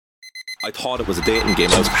I thought it was a dating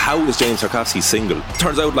game. I was, how is James Tarkowski single?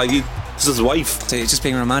 Turns out, like, this is his wife. So he's just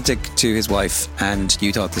being romantic to his wife, and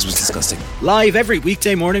you thought this was disgusting. Live every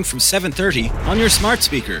weekday morning from 7:30 on your smart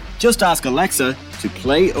speaker. Just ask Alexa to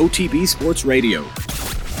play OTB Sports Radio.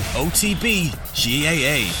 OTB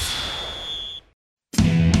GAA.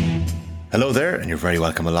 Hello there, and you're very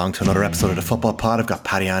welcome along to another episode of the Football Pod. I've got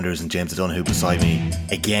Paddy Anders and James O'Donoghue beside me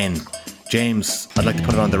again. James, I'd like to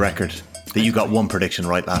put it on the record that you got one prediction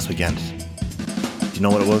right last weekend. Do you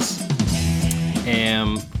know what it was?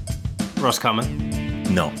 Roscommon.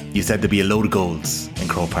 No, you said there'd be a load of goals in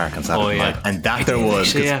Croke Park on Saturday night, and that there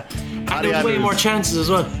was. Actually, yeah. And there was way more chances as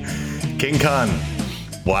well. King Khan,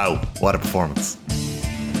 wow, what a performance.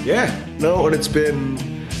 Yeah, no, and it's been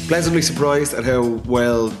pleasantly surprised at how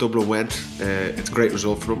well Dublin went. It's a great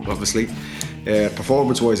result for them, obviously.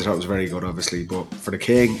 Performance-wise, I thought it was very good, obviously, but for the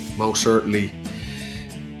King, most certainly,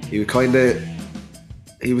 he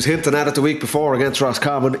was hinting at it the week before against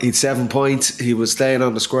Roscommon. He'd 7 points. He was staying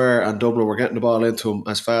on the square, and Dublin were getting the ball into him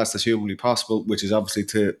as fast as humanly possible, which is obviously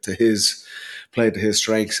to his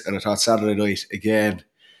strengths. And I thought Saturday night again,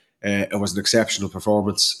 it was an exceptional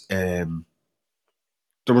performance. There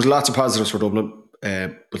was lots of positives for Dublin,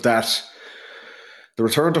 but the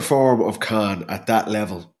return to form of Khan at that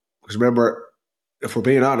level. Because remember, if we're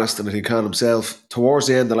being honest, and I think Khan himself, towards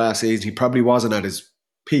the end of last season, he probably wasn't at his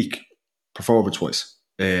peak performance-wise.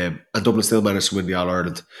 And Dublin still managed to win the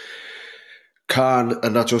All-Ireland. Khan,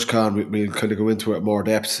 and not just Khan, we'll kind of go into it in more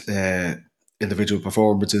depth, individual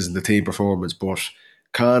performances and the team performance, but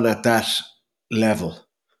Khan at that level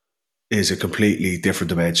is a completely different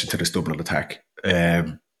dimension to this Dublin attack.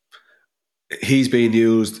 He's being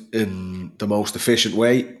used in the most efficient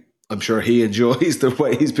way. I'm sure he enjoys the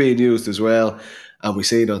way he's being used as well. And we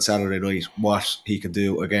seen on Saturday night what he can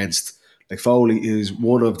do against, like, Foley is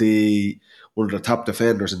one of the top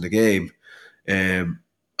defenders in the game, and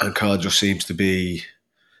Khan just seems to be,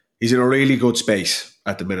 he's in a really good space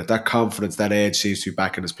at the minute. That confidence, that edge seems to be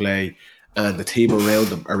back in his play, and the team around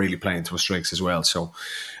him are really playing to his strengths as well. So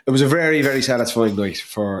it was a very, very satisfying night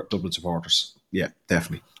for Dublin supporters. Yeah,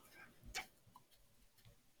 definitely.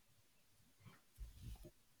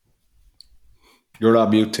 You're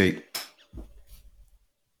on mute, T.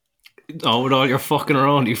 Oh, with all your fucking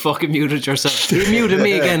around, you fucking muted yourself. You muted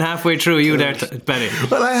me again halfway through. You there, Benny?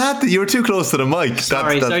 Well, I had to. You were too close to the mic.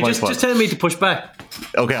 Sorry, just tell me to push back.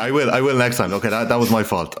 Okay, I will next time. Okay, that was my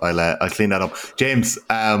fault. I'll clean that up. James,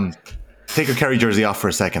 take your Kerry jersey off for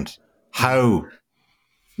a second. How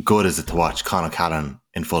good is it to watch Conor Callan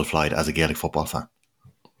in full flight as a Gaelic football fan?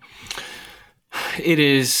 It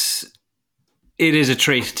is a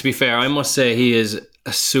treat, to be fair. I must say he is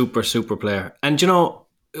a super, super player. And you know,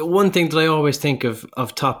 one thing that I always think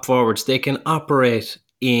of top forwards, they can operate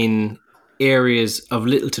in areas of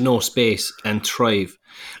little to no space and thrive.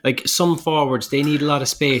 Like some forwards, they need a lot of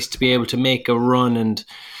space to be able to make a run, and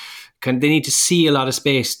they need to see a lot of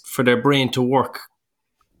space for their brain to work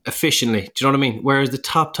efficiently. Do you know what I mean? Whereas the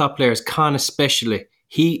top players, Con especially,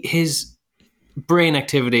 his brain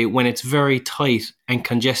activity when it's very tight and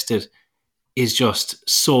congested is just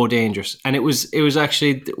so dangerous. And it was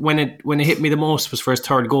actually when it hit me the most was for his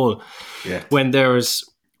third goal. Yeah. When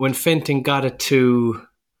Fenton got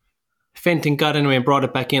anyway and brought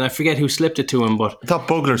it back in. I forget who slipped it to him, but I thought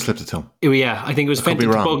Bugler slipped it to him. Yeah, I think it was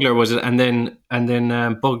Fenton to Bugler, was it? And then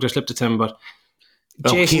Bugler slipped it to him, but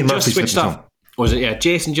Jason just switched off. Was it? Yeah,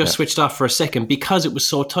 Jason just switched off for a second because it was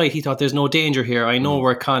so tight. He thought there's no danger here. I know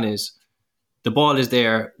where Con is. The ball is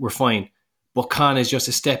there. We're fine. But Con is just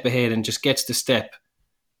a step ahead and just gets the step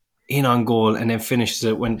in on goal and then finishes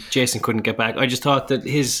it when Jason couldn't get back. I just thought that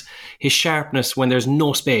his sharpness when there's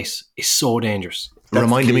no space is so dangerous. It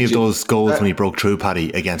reminded me of those goals when he broke through,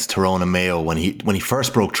 Paddy, against Tyrone and Mayo when he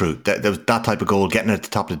first broke through. There was that type of goal, getting it at the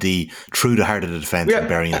top of the D, through the heart of the defence and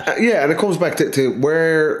burying it. Yeah, and it comes back to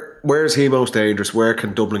where is he most dangerous? Where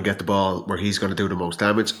can Dublin get the ball where he's going to do the most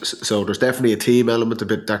damage? So there's definitely a team element, a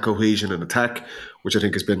bit that cohesion and attack, which I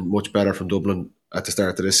think has been much better from Dublin at the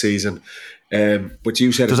start of this season. But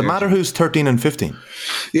you said, does it matter who's 13 and 15?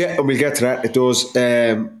 Yeah, and we'll get to that. It does.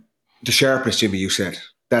 The sharpness, Jimmy, you said,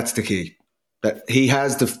 that's the key. That he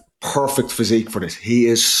has the perfect physique for this. He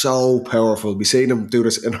is so powerful. We've seen him do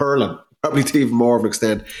this in hurling, probably to even more of an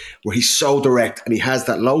extent, where he's so direct and he has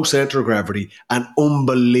that low centre of gravity and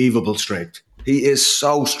unbelievable strength. He is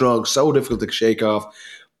so strong, so difficult to shake off.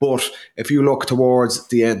 But if you look towards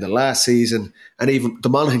the end of last season and even the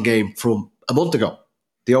Monaghan game from a month ago,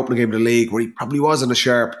 the opening game of the league where he probably wasn't as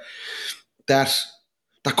sharp, that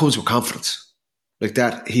comes with confidence. like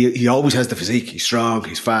that. He always has the physique. He's strong,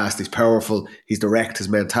 he's fast, he's powerful, he's direct, his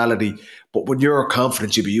mentality. But when you're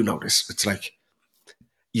confident, you know this. It's like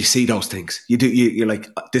you see those things. You do. You're like,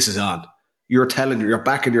 this is on. You're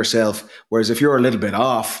backing yourself. Whereas if you're a little bit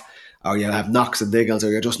off, or you have knocks and niggles, or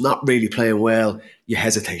you're just not really playing well, you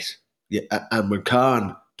hesitate. And when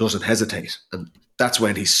Khan doesn't hesitate, and that's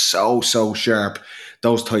when he's so sharp,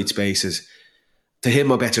 those tight spaces. To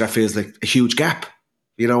him, I bet you that feels like a huge gap,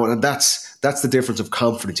 and that's the difference of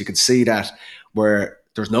confidence. You can see that where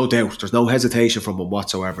there's no doubt, there's no hesitation from him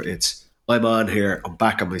whatsoever. It's, I'm on here, I'm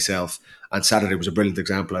back on myself. And Saturday was a brilliant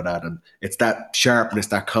example of that. And it's that sharpness,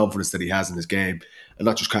 that confidence that he has in his game. And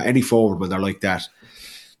not just any forward when they're like that.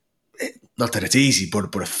 Not that it's easy, but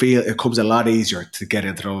it comes a lot easier to get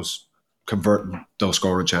into those, converting those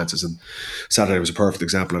scoring chances. And Saturday was a perfect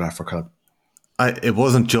example of that for Con. It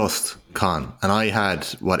wasn't just Con, and I had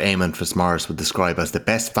what Eamon Fitzmaurice would describe as the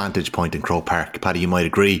best vantage point in Croke Park. Paddy, you might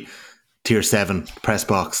agree. Tier 7, press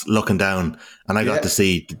box, looking down, and I got to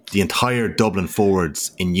see the entire Dublin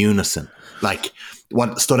forwards in unison. Like,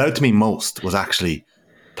 what stood out to me most was actually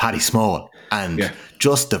Paddy Small and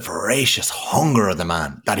just the voracious hunger of the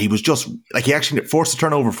man, that he was just, like, he actually forced a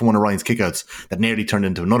turnover from one of Ryan's kickouts that nearly turned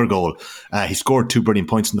into another goal. He scored 2 brilliant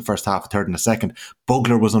points in the first half, a third in the second.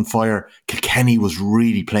 Bugler was on fire. Kilkenny was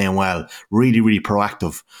really playing well, really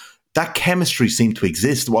proactive. That chemistry seemed to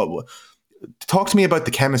exist. Talk to me about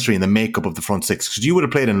the chemistry and the makeup of the front six, because you would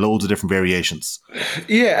have played in loads of different variations.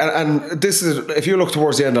 Yeah, and this is, if you look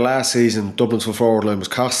towards the end of last season, Dublin's full forward line was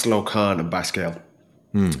Costello, Khan and Basquel.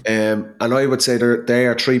 And I would say they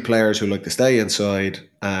are 3 players who like to stay inside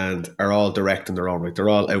and are all direct in their own right. They're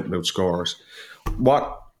all out and out scorers.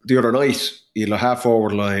 What the other night, you'll have half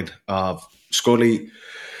forward line of Scully,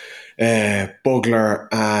 Bugler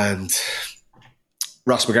and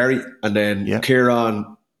Ross McGarry, and then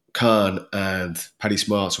Kieran, Khan and Paddy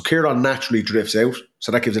Small. So Kieran naturally drifts out,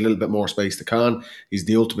 so that gives a little bit more space to Khan. He's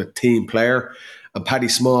the ultimate team player. And Paddy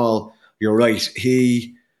Small, you're right,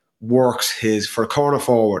 he works for a corner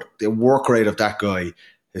forward, the work rate of that guy,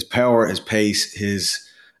 his power, his pace, his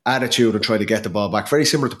attitude and trying to get the ball back, very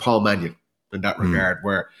similar to Paul Mannion in that regard,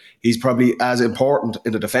 where he's probably as important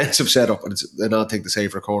in the defensive setup, and it's an odd thing to say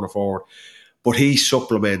for a corner forward, but he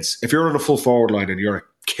supplements. If you're on a full forward line and you're a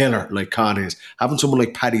killer like Con is, having someone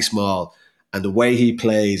like Paddy Small and the way he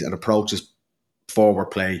plays and approaches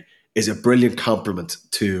forward play is a brilliant complement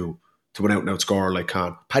to an out-and-out scorer like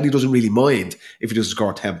Con. Paddy doesn't really mind if he doesn't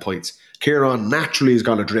score 10 points. Kieran naturally is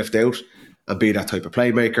going to drift out and be that type of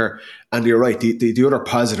playmaker. And you're right, the other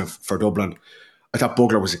positive for Dublin, I thought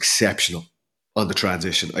Bugler was exceptional on the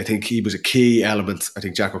transition. I think he was a key element. I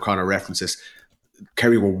think Jack O'Connor references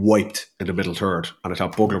Kerry were wiped in the middle third, and I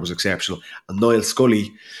thought Bugler was exceptional. And Niall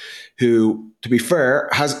Scully, who, to be fair,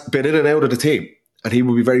 has been in and out of the team, and he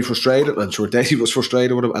will be very frustrated. I'm sure Daisy was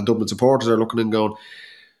frustrated with him, and Dublin supporters are looking and going,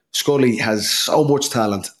 Scully has so much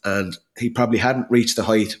talent, and he probably hadn't reached the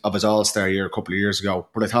height of his All-Star year a couple of years ago.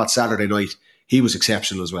 But I thought Saturday night, he was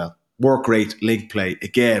exceptional as well. Work rate, link play.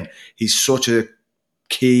 Again, he's such a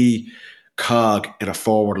key cog in a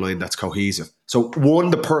forward line that's cohesive. So,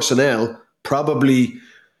 the personnel, probably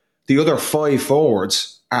the other 5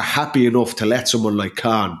 forwards are happy enough to let someone like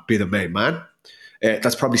Khan be the main man.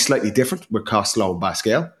 That's probably slightly different with Costello and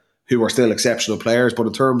Basquel, who are still exceptional players. But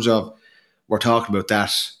in terms of, we're talking about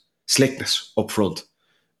that slickness up front,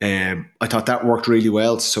 I thought that worked really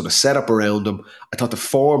well. So the setup around them, I thought the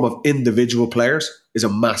form of individual players is a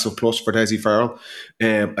massive plus for Desi Farrell.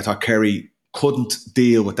 I thought Kerry couldn't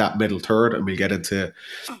deal with that middle third, and we'll get into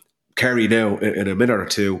Kerry now in a minute or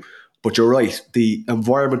two. But you're right, the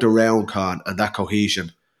environment around Con and that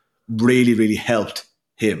cohesion really helped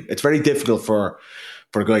him. It's very difficult for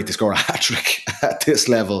a guy to score a hat-trick at this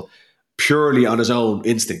level purely on his own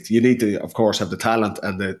instinct. You need to, of course, have the talent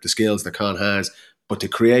and the skills that Con has, but the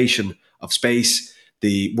creation of space,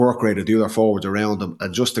 the work rate of the other forwards around him,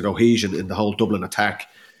 and just the cohesion in the whole Dublin attack,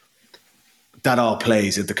 that all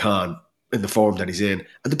plays into Con in the form that he's in.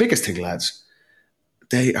 And the biggest thing, lads,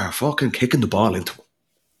 they are fucking kicking the ball into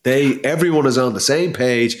him. Everyone is on the same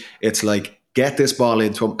page. It's like, get this ball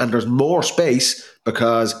into him, and there's more space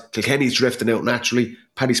because Kilkenny's drifting out naturally.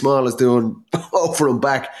 Paddy Small is doing over and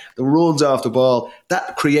back, the runs off the ball.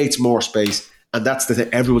 That creates more space, and that's the thing.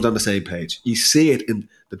 Everyone's on the same page. You see it in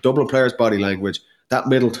the Dublin players' body language. That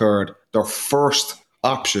middle third, their first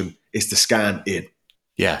option is to scan in.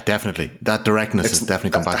 Yeah, definitely. That directness has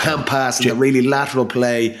definitely come back. The hand pass and the really lateral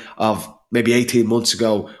play of maybe 18 months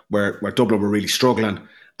ago where Dublin were really struggling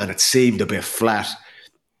and it seemed a bit flat.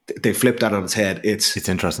 They flipped that on its head. It's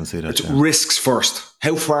interesting to see that. It's risks first.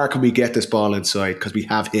 How far can we get this ball inside? Because we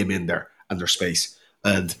have him in there. and their space.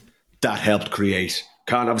 And that helped create.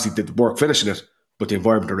 Khan obviously did the work finishing it, but the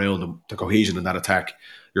environment around him, the cohesion in that attack,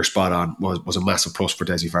 you're spot on, was a massive plus for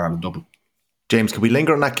Dessie Farrell in Dublin. James, can we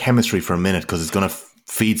linger on that chemistry for a minute? Because it's going to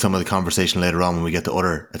feed some of the conversation later on when we get to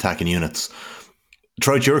other attacking units.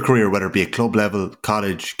 Throughout your career, whether it be at club level,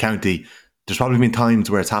 college, county, there's probably been times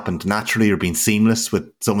where it's happened naturally or been seamless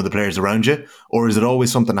with some of the players around you, or is it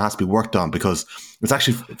always something that has to be worked on? Because it's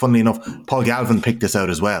actually, funnily enough, Paul Galvin picked this out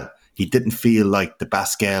as well. He didn't feel like the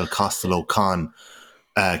Pascal, Costello, Con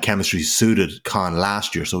chemistry suited Con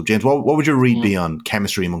last year. So, James, what would your read be on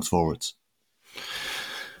chemistry amongst forwards?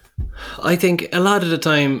 I think a lot of the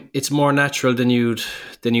time it's more natural than you'd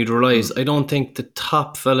realise. I don't think the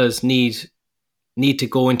top fellas need to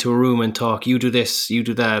go into a room and talk, you do this, you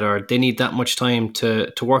do that, or they need that much time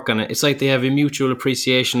to work on it. It's like they have a mutual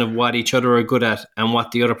appreciation of what each other are good at and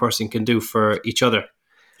what the other person can do for each other.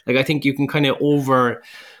 Like, I think you can kind of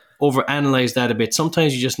overanalyze that a bit.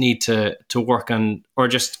 Sometimes you just need to work on, or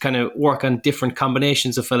just kind of work on different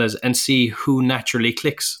combinations of fellas and see who naturally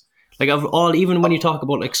clicks. Like, even when you talk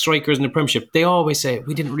about like strikers in the Premiership, they always say,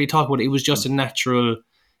 we didn't really talk about it. It was just a natural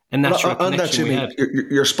connection that, Jimmy, we had.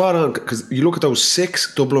 You're spot on, because you look at those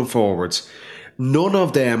 6 Dublin forwards, none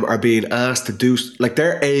of them are being asked to do, like,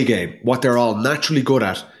 their A game, what they're all naturally good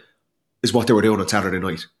at, is what they were doing on Saturday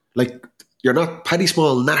night. Like, Paddy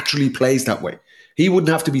Small naturally plays that way. He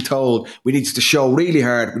wouldn't have to be told, we need to show really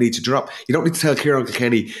hard, we need to drop. You don't need to tell Kieran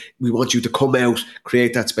Kilkenny, we want you to come out,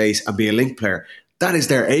 create that space and be a link player. That is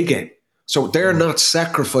their A game. So they're not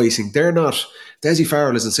sacrificing. They're not. Dessie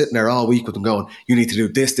Farrell isn't sitting there all week with them going, you need to do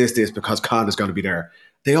this, because Con is going to be there.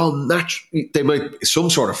 They all naturally, they might be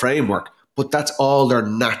some sort of framework, but that's all their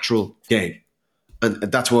natural game. And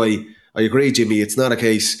that's why I agree, Jimmy. It's not a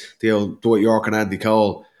case, the old Dwight York and Andy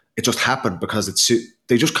Cole. It just happened because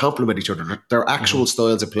they just complement each other. Their actual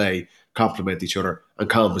styles of play complement each other, and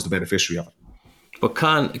Con was the beneficiary of it. But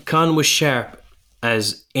Con was sharp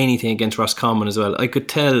as anything against Roscommon as well. I could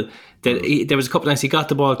tell that there was a couple of times he got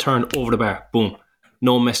the ball turned over the bar, boom,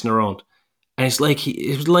 no messing around. And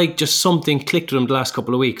it was like just something clicked with him the last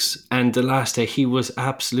couple of weeks, and the last day he was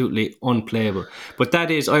absolutely unplayable. But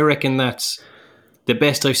I reckon that's the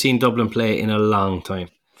best I've seen Dublin play in a long time.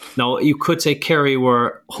 Now, you could say Kerry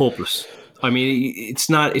were hopeless. I mean, it's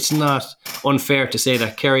not unfair to say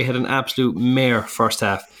that. Kerry had an absolute mare first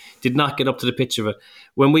half, did not get up to the pitch of it.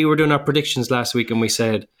 When we were doing our predictions last week and we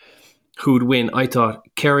said who'd win, I thought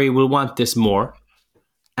Kerry will want this more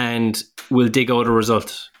and will dig out a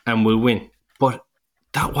result and will win. But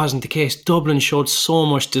that wasn't the case. Dublin showed so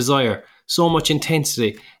much desire, so much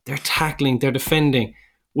intensity. Their tackling, their defending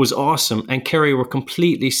was awesome, and Kerry were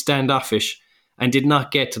completely standoffish and did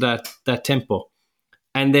not get to that tempo.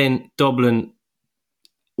 And then Dublin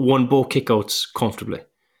won both kickouts comfortably.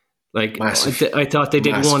 Like, I thought they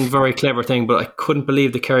did one very clever thing, but I couldn't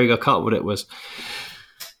believe the Kerry got caught with it. Was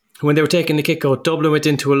when they were taking the kick out, Dublin went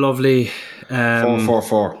into a lovely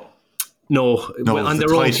 4-4-4. No, on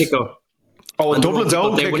their own kick out. Oh, Dublin's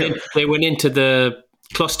own kick out. They went into the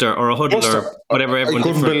cluster or a huddle or whatever. I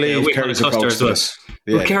couldn't believe Kerry's approach to this.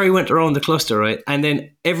 Yeah. But Kerry went around the cluster, right? And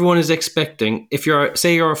then everyone is expecting, if you're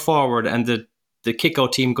a forward and the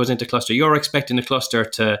kick-out team goes into cluster, you're expecting the cluster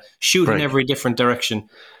to shoot in every different direction,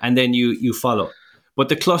 and then you follow. But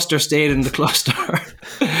the cluster stayed in the cluster.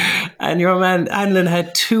 And your man Anlin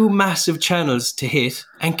had 2 massive channels to hit,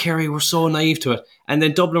 and Kerry were so naive to it. And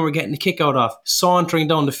then Dublin were getting the kick-out off, sauntering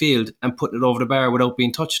down the field and putting it over the bar without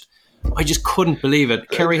being touched. I just couldn't believe it.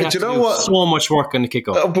 Kerry had to do so much work on the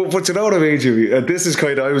kick-out. But you know what I mean, Jimmy? This is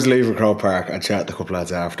kind of, I was leaving Croke Park and chatting to a couple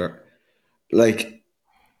lads after. Like,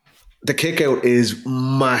 the kick-out is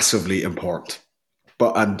massively important.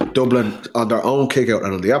 And Dublin, on their own kick-out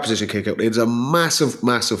and on the opposition kick-out, it's a massive,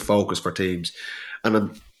 massive focus for teams.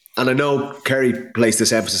 And I know Kerry placed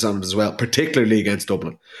this emphasis on it as well, particularly against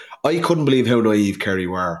Dublin. I couldn't believe how naive Kerry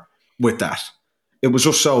were with that. It was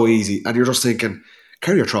just so easy. And you're just thinking,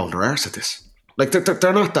 Kerry are throwing their arse at this. Like,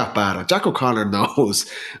 they're not that bad. And Jack O'Connor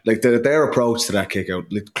knows, like, their approach to that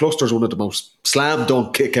kick-out. Like, cluster's one of the most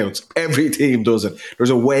slam-dunk kick-outs. Every team does it. There's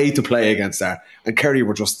a way to play against that. And Kerry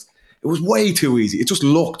were just... It was way too easy. It just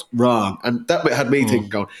looked wrong. And that had me thinking,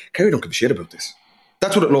 going, Kerry don't give a shit about this.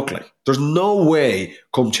 That's what it looked like. There's no way,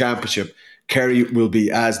 come championship, Kerry will be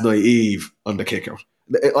as naive on the kick-out.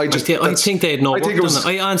 I think they had no work done it.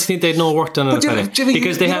 I honestly think they had no work done on it. Jimmy,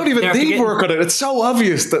 because they don't even need work on it. It's so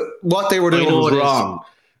obvious that what they were doing was wrong.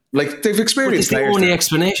 Like, they've experienced players. It's the only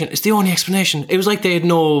explanation. It's the only explanation. It was like they had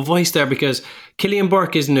no voice there because Killian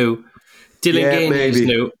Burke is new, Dylan Gainey is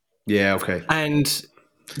new. Yeah, okay. And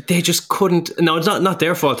they just couldn't. No, it's not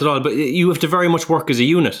their fault at all, but you have to very much work as a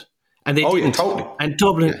unit. And they Oh, yeah, didn't. totally. And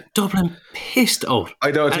Dublin pissed out.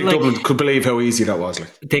 I don't think Dublin could believe how easy that was.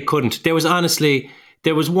 Like. They couldn't. There was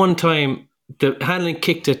one time the Hanlon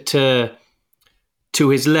kicked it to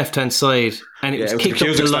his left-hand side, and it was kicked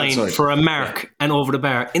up the line for a mark and over the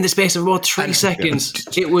bar in the space of about 3 seconds.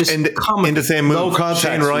 It was in the same move. No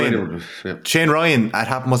contact. Shane Ryan,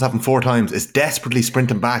 it must happen 4 times, is desperately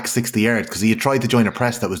sprinting back 60 yards because he had tried to join a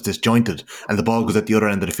press that was disjointed and the ball was at the other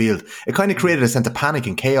end of the field. It kind of created a sense of panic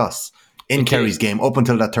and chaos in Kerry's game up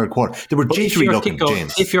until that third quarter. They were jittery looking,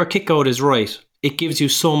 James. If your kick out is right, it gives you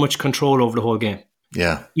so much control over the whole game.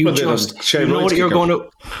 Yeah. You know that you're going to...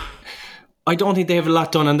 I don't think they have a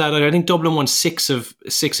lot done on that either. I think Dublin won 6 of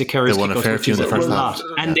Kerry's kickouts. They won a fair few in the first half.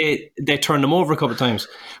 And they turned them over a couple of times.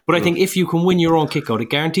 But I think if you can win your own kickout, it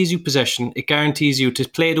guarantees you possession. It guarantees you to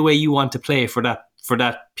play the way you want to play for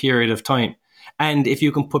that period of time. And if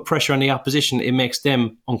you can put pressure on the opposition, it makes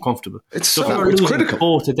them uncomfortable. It's critical.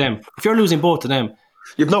 Both of them. If you're losing both of them,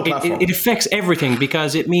 you have no platform. It affects everything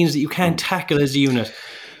because it means that you can't tackle as a unit.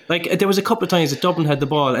 Like, there was a couple of times that Dublin had the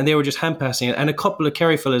ball and they were just hand passing it, and a couple of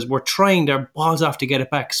Kerry fellas were trying their balls off to get it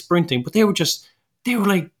back, sprinting, but they were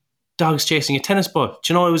like dogs chasing a tennis ball.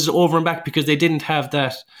 Do you know, it was over and back because they didn't have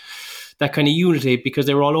that kind of unity because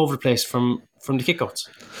they were all over the place from the kickouts.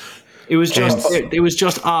 It was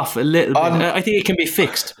just off a little bit. I think it can be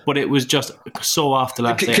fixed, but it was just so off the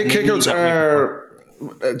last day. Kickouts are...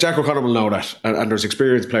 Jack O'Connor will know that, and there's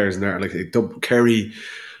experienced players in there. Like Kerry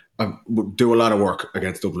do a lot of work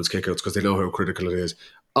against Dublin's kickouts because they know how critical it is.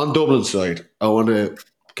 On Dublin's side, I want to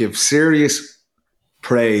give serious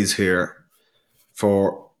praise here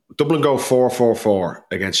for Dublin go 4-4-4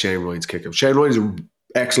 against Shane Ryan's kickout. Shane Ryan's an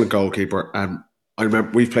excellent goalkeeper, and I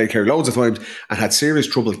remember we've played Kerry loads of times and had serious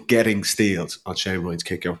trouble getting steals on Shane Ryan's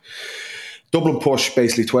kickout. Dublin push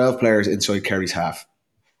basically 12 players inside Kerry's half.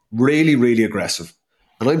 Really, really aggressive.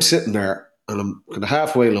 And I'm sitting there and I'm kind of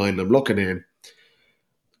halfway line and I'm looking in.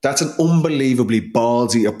 That's an unbelievably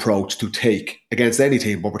ballsy approach to take against any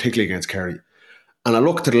team, but particularly against Kerry. And I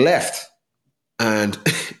look to the left, and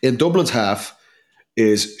in Dublin's half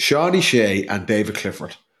is Shawnee Shea and David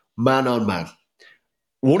Clifford, man on man.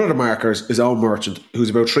 One of the markers is Owen Merchant, who's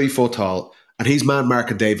about 3 foot tall, and he's man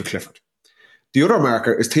marking David Clifford. The other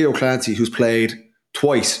marker is Theo Clancy, who's played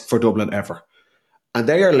twice for Dublin ever. And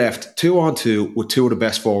they are left 2-on-2 with 2 of the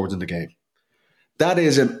best forwards in the game. That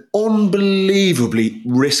is an unbelievably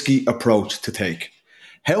risky approach to take.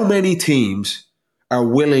 How many teams are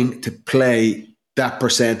willing to play that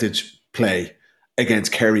percentage play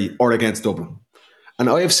against Kerry or against Dublin?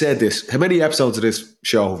 And I have said this. How many episodes of this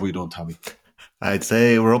show have we done, Tommy? I'd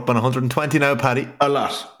say we're up on 120 now, Paddy. A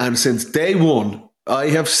lot. And since day one, I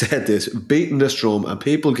have said this, beaten this drum, and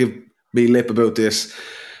people give me lip about this.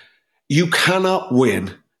 You cannot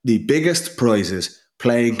win the biggest prizes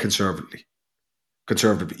playing conservatively.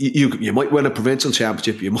 You might win a provincial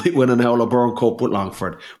championship, you might win an All O'Byrne Cup with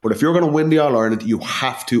Longford, but if you're going to win the All Ireland, you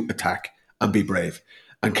have to attack and be brave.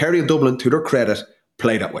 And Kerry and Dublin, to their credit,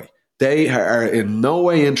 play that way. They are in no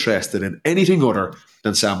way interested in anything other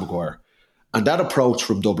than Sam Maguire. And that approach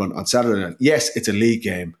from Dublin on Saturday night, yes, it's a league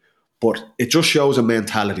game, but it just shows a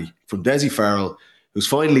mentality from Desi Farrell, who's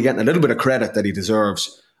finally getting a little bit of credit that he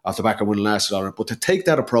deserves off the back of winning last year. But to take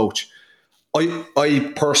that approach,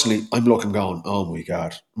 I personally, I'm looking going, oh my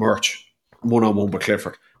God, Merch, 1-on-1 with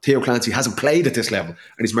Clifford. Theo Clancy hasn't played at this level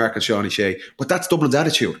and he's marking Shawnee Shea. But that's Dublin's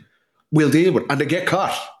attitude. We'll deal with it. And they get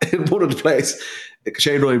caught in one of the plays.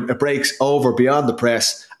 Shane Ryan, it breaks over beyond the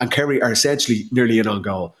press and Kerry are essentially nearly in on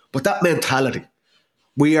goal. But that mentality,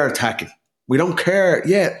 we are attacking. We don't care.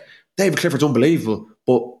 Yeah, David Clifford's unbelievable,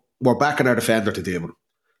 but we're backing our defender to deal with him.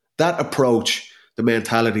 That approach, the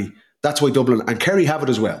mentality, that's why Dublin and Kerry have it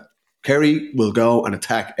as well. Kerry will go and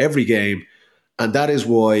attack every game, and that is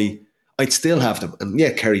why I'd still have them. And yeah,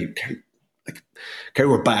 Kerry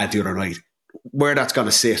were bad the other night. Where that's going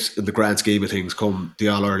to sit in the grand scheme of things come the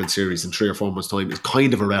All-Ireland series in 3 or 4 months' time is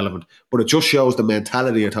kind of irrelevant. But it just shows the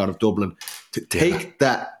mentality, I thought, of Dublin to take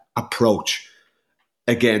that approach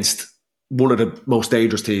against one of the most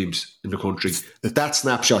dangerous teams in the country. That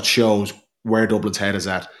snapshot shows where Dublin's head is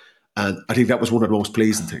at. And I think that was one of the most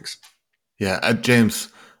pleasing things. Yeah, James,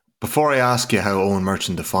 before I ask you how Owen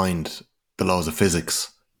Merchant defined the laws of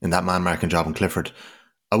physics in that man-marking job in Clifford,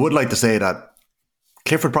 I would like to say that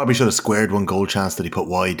Clifford probably should have squared one goal chance that he put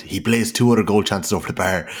wide. He blazed 2 other goal chances over the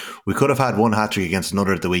bar. We could have had one hat-trick against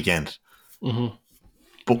another at the weekend. Mm-hmm.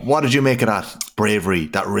 But what did you make of that bravery,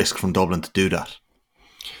 that risk from Dublin to do that?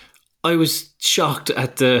 I was shocked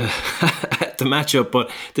at the at the matchup,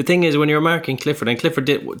 but the thing is, when you're marking Clifford, and Clifford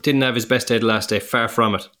didn't have his best day the last day, far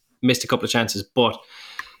from it, missed a couple of chances, but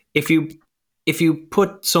if you if you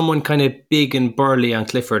put someone kind of big and burly on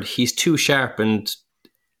Clifford, he's too sharp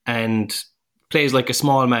and plays like a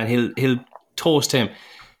small man. He'll toast him.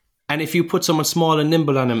 And if you put someone small and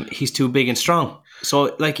nimble on him, he's too big and strong.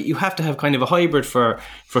 So like you have to have kind of a hybrid for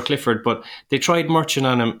Clifford, but they tried Murchan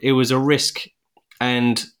on him. It was a risk.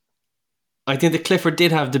 And I think that Clifford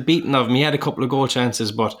did have the beating of him. He had a couple of goal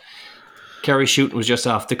chances, but Kerry's shooting was just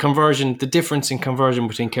off. The difference in conversion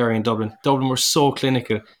between Kerry and Dublin. Dublin were so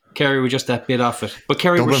clinical. Kerry were just that bit off it. But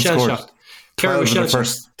Kerry Dublin was shell-shocked. Kerry was the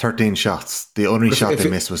first 13 shots. The only shot they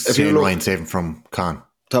missed was Shane Ryan saving from Con.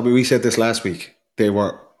 Tommy, we said this last week. They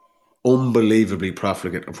were unbelievably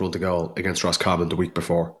profligate in front of goal against Roscommon the week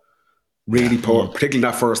before. Really poor,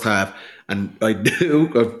 particularly that first half. And I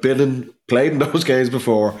knew I've played in those games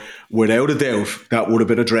before. Without a doubt, that would have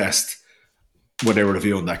been addressed when they were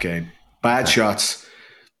reviewing that game. Bad shots,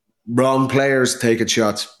 wrong players taking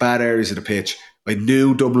shots, bad areas of the pitch. I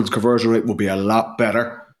knew Dublin's conversion rate would be a lot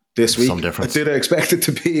better this week. Some difference. I didn't expect it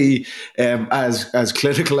to be as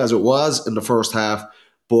clinical as it was in the first half,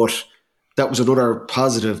 but that was another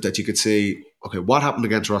positive that you could see, okay, what happened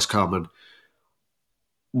against Roscommon?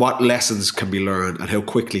 What lessons can be learned and how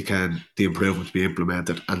quickly can the improvements be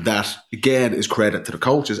implemented? And that, again, is credit to the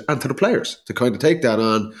coaches and to the players to kind of take that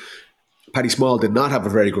on. Paddy Small did not have a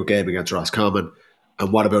very good game against Roscommon.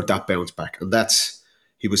 And what about that bounce back? And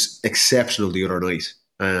he was exceptional the other night.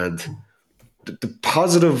 And the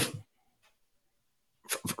positive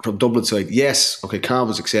from Dublin's side, yes, okay, Con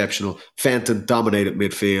was exceptional. Fenton dominated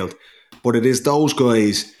midfield. But it is those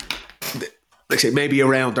guys, like I say, maybe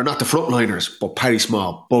around, they're not the frontliners, but Paddy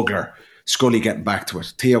Small, Bugler, Scully getting back to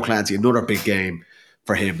it. Theo Clancy, another big game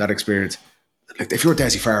for him, that experience. Like if you're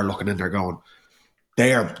Desi Farrell looking in there going,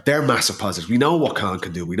 they're massive positives. We know what Con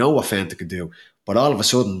can do. We know what Fenton can do. But all of a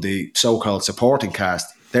sudden, the so-called supporting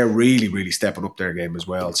cast, they're really, really stepping up their game as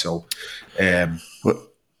well. So,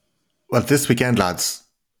 well, this weekend, lads,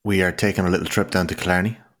 we are taking a little trip down to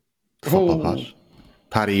Killarney. Football pod.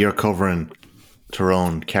 Paddy, you're covering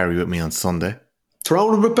Tyrone, Kerry with me on Sunday.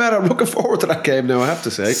 Tyrone a bit better. I'm looking forward to that game now, I have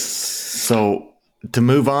to say. So, to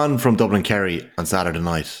move on from Dublin Kerry on Saturday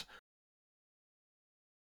night,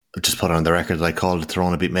 I'll just put it on the record that I called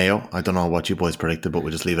Tyrone a beat Mayo. I don't know what you boys predicted, but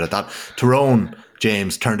we'll just leave it at that. Tyrone,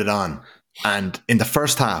 James, turned it on. And in the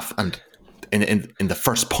first half, and in the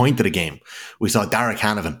first point of the game, we saw Derek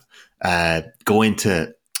Hanavan go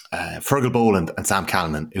into Fergal Boland and Sam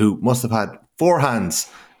Callanan, who must have had 4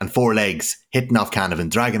 hands and 4 legs, hitting off Canavan,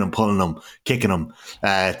 dragging him, pulling him, kicking him,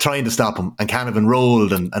 trying to stop him. And Canavan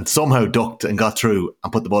rolled and somehow ducked and got through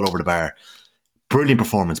and put the ball over the bar. Brilliant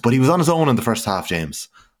performance. But he was on his own in the first half, James,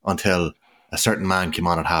 until a certain man came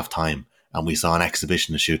on at half time and we saw an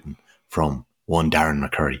exhibition of shooting from one Darren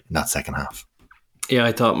McCurry in that second half. Yeah,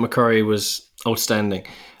 I thought McCurry was outstanding.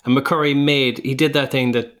 And McCurry he did that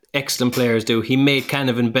thing that excellent players do. He made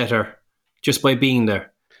Canavan better just by being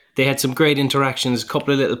there. They had some great interactions, a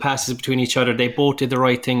couple of little passes between each other. They both did the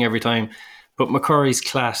right thing every time. But McCurry's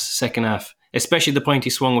class second half, especially the point he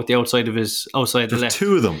swung with the outside the left. There's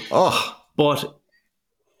 2 of them. Oh. But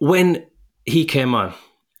when he came on,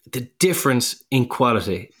 the difference in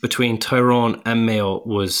quality between Tyrone and Mayo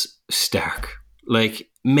was stark. Like,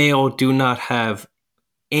 Mayo do not have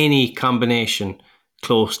any combination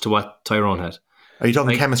close to what Tyrone had. Are you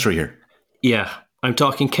talking chemistry here? Yeah, I'm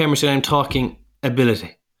talking chemistry, I'm talking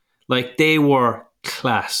ability. Like, they were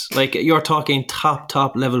class. Like, you're talking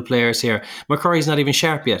top level players here. McCurry's not even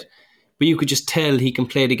sharp yet, but you could just tell he can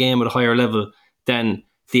play the game at a higher level than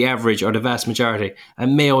the average or the vast majority.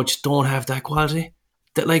 And Mayo just don't have that quality.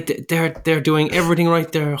 That, like, they're doing everything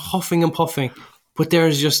right. They're huffing and puffing, but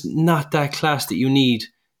there's just not that class that you need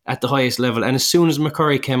at the highest level. And as soon as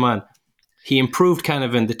McCurry came on, he improved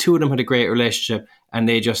Canavan. The 2 of them had a great relationship, and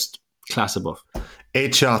they just class above.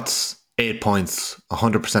 8 shots, 8 points,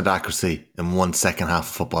 100% accuracy in one second half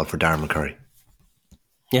of football for Darren McCurry.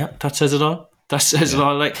 Yeah, that says it all. That says it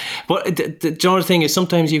all. Like, but the other thing is,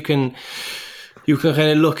 sometimes you can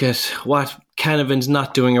kind of look at what Canavan's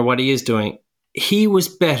not doing or what he is doing. He was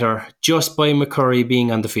better just by McCurry being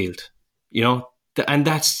on the field, you know, and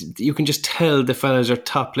you can just tell the fellas are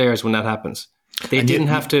top players when that happens. They didn't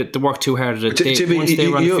have to work too hard at it. Jimmy, once they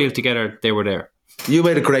were on the field together, they were there. You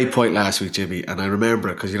made a great point last week, Jimmy, and I remember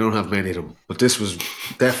it because you don't have many of them. But this was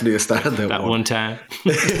definitely a standout that one time.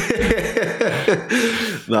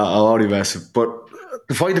 No, I'm only messing. But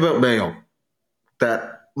the fight about Mayo,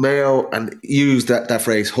 and used that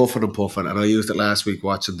phrase, huffing and puffing, and I used it last week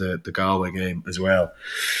watching the Galway game as well.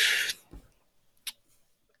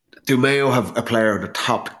 do Mayo have a player in the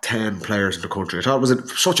top 10 players in the country? I thought it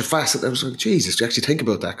was such a facet. I was like, Jesus, do you actually think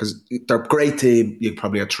about that? Because they're a great team. You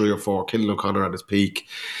probably had 3 or 4. Killen O'Connor at his peak.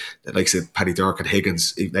 Like I said, Paddy Durcan,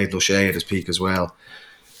 Higgins, Nathan O'Shea at his peak as well.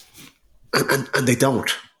 And they don't.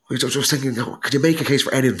 I was just thinking, could you make a case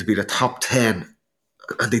for any of them to be the top 10?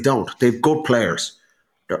 And they don't. They've good players.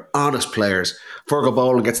 They're honest players. Fergal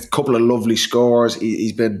Boland gets a couple of lovely scores.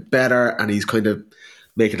 He's been better and he's kind of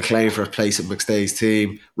making a claim for a place in McStay's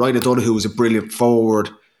team. Ryan O'Donoghue was a brilliant forward.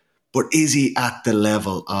 But is he at the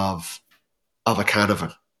level of a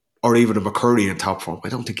Canavan or even a McCurry in top form? I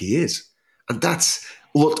don't think he is. And that's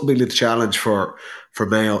ultimately the challenge for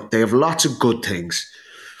Mayo. They have lots of good things,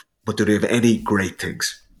 but do they have any great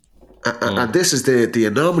things? And this is the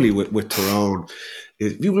anomaly with Tyrone.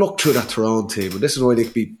 If you look through that Tyrone team, and this is why they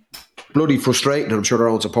can be bloody frustrating, and I'm sure their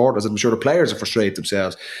own supporters, and I'm sure the players are frustrated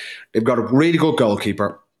themselves. They've got a really good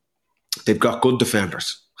goalkeeper. They've got good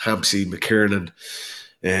defenders. Hampsey, McKiernan,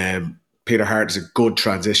 Peter Hart is a good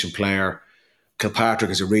transition player. Kilpatrick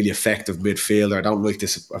is a really effective midfielder. I don't like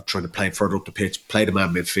this. I'm trying to play further up the pitch, play the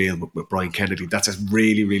man midfield with Brian Kennedy. That's a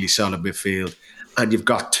really, really solid midfield. And you've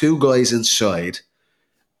got 2 guys inside.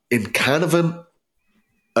 In Canavan,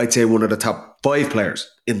 I'd say one of the top 5 players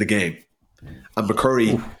in the game. And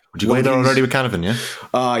McCurry... Would you go there already with Canavan, yeah?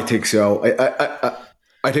 I think so.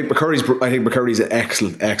 I think McCurry's an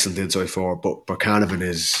excellent inside forward, but Canavan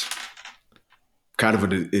is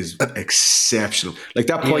exceptional. Like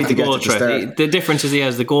that point to get to the start. The difference is he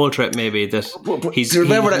has the goal threat, maybe, that he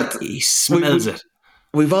smells it.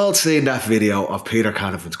 We've all seen that video of Peter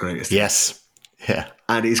Canavan's greatest. Yes. Yeah.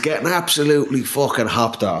 And he's getting absolutely fucking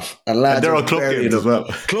hopped off. And lads, they're on club games as well.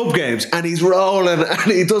 Club games. And he's rolling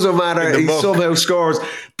and it doesn't matter. He somehow scores.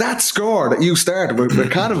 That score that you started with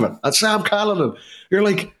Canavan and Sam Callanan.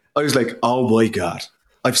 I was like, oh my God.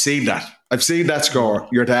 I've seen that. I've seen that score.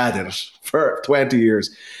 Your dad did it for 20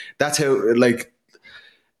 years. That's how,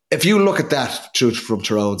 if you look at that from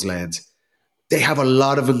Tyrone's lens, they have a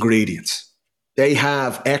lot of ingredients. They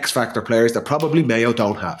have X-factor players that probably Mayo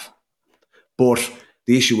don't have. But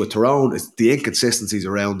the issue with Tyrone is the inconsistencies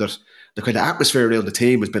around it. The kind of atmosphere around the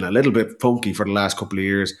team has been a little bit funky for the last couple of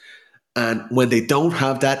years. And when they don't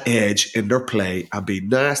have that edge in their play and be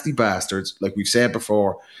nasty bastards, like we've said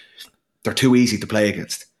before, they're too easy to play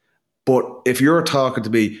against. But if you're talking to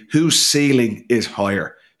me, whose ceiling is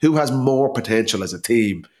higher? Who has more potential as a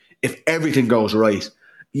team? If everything goes right,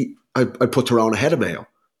 I put Tyrone ahead of Mayo.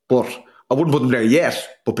 But I wouldn't put them there yet.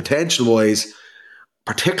 But potential-wise,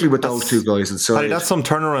 particularly with those 2 guys inside. That's some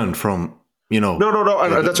turnaround from, No.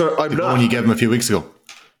 That's what I'm not. When you gave them a few weeks ago.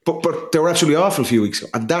 But they were actually awful a few weeks ago.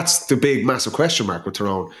 And that's the big, massive question mark with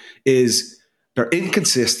Tyrone, is they're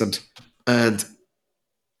inconsistent and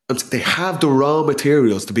they have the raw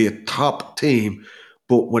materials to be a top team,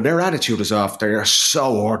 but when their attitude is off, they are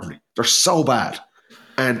so ordinary. They're so bad.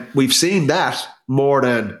 And we've seen that more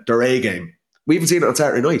than their A game. We even seen it on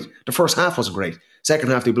Saturday night. The first half wasn't great. Second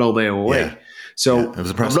half, they blow Mayo away. Yeah. So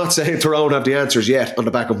I'm not saying Tyrone have the answers yet on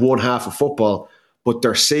the back of one half of football, but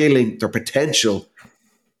their ceiling, their potential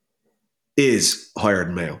is higher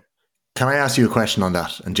than Mayo. Can I ask you a question on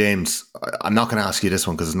that? And James, I'm not going to ask you this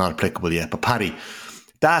one because it's not applicable yet, but Paddy,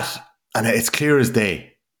 and it's clear as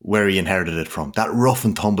day where he inherited it from, that rough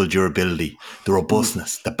and tumble durability, the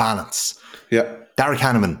robustness, the balance. Yeah. Derek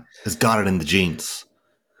Hanneman has got it in the genes.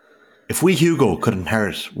 If we, Hugo, could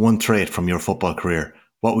inherit one trait from your football career,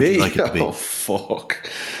 what would you like it to be? Oh, fuck.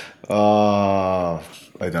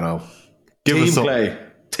 I don't know.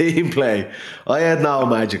 Team play. I had no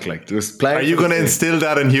magic like this. Are you going to instill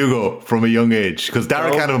that in Hugo from a young age? Because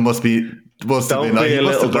Derek Hanneman must have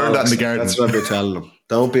learned that in the garden. That's what we're telling them.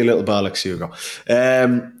 Don't be a little bollocks, Hugo.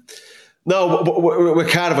 No, with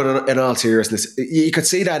Canavan, in all seriousness, you could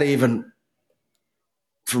see that even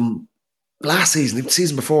from last season, the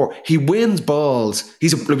season before. He wins balls.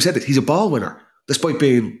 Like we said, he's a ball winner, despite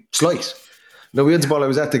being slight. Now, he wins the ball. I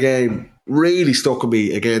was at the game, really stuck with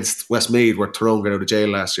me against Westmeath, where Tyrone got out of jail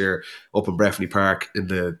last year, up in Breffni Park in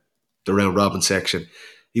the round robin section.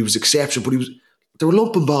 He was exceptional, but they were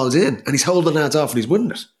lumping balls in, and he's holding lads off and he's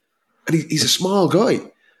winning it. And he's a small guy.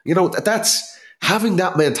 That's having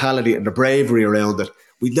that mentality and the bravery around it.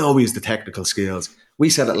 We know he has the technical skills. We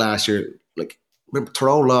said it last year. Remember,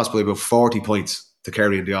 Tyrone lost by about 40 points to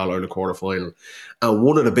Kerry in the All-Ireland quarter-final. And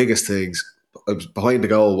one of the biggest things, I was behind the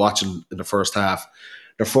goal watching in the first half,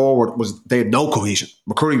 their forward they had no cohesion.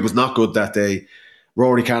 McCurry was not good that day.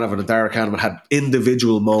 Rory Canavan and Derek Canavan had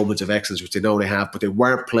individual moments of excellence, which they know they have, but they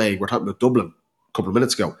weren't playing. We're talking about Dublin a couple of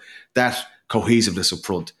minutes ago. That cohesiveness up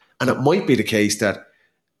front. And it might be the case that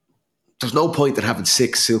there's no point in having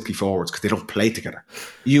 6 silky forwards because they don't play together.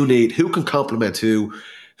 You need who can complement who,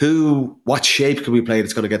 what shape can we play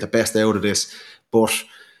that's going to get the best out of this. But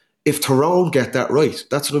if Tyrone get that right,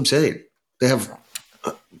 that's what I'm saying. They have.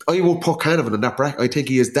 I would put Canavan in that bracket. I think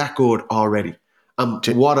he is that good already.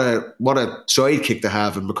 What a sidekick to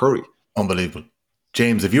have in McCurry. Unbelievable.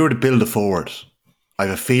 James, if you were to build a forward, I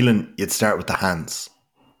have a feeling you'd start with the hands.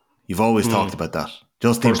 You've always talked about that.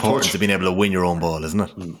 Just the importance of being able to win your own ball, isn't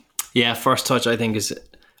it? Yeah, first touch I think is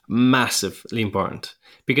massively important.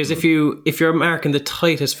 Because if you're marking the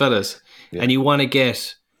tightest fellas and you want to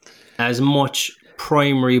get as much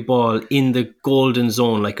primary ball in the golden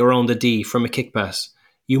zone, like around the D from a kick pass,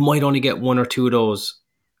 you might only get 1 or 2 of those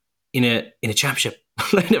in a championship.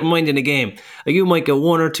 Never mind in a game. Like you might get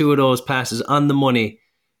 1 or 2 of those passes on the money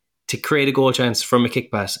to create a goal chance from a kick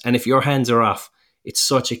pass. And if your hands are off, it's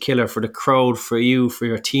such a killer for the crowd, for you, for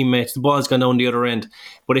your teammates. The ball's gone down the other end.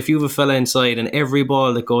 But if you have a fella inside and every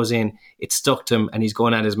ball that goes in, it's stuck to him and he's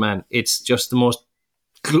going at his man, it's just the most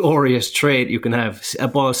glorious trait you can have. A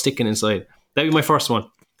ball sticking inside. That'd be my first one.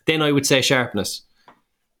 Then I would say sharpness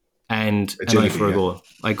and an eye for a goal.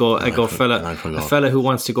 I go a fella who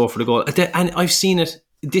wants to go for the goal. And I've seen it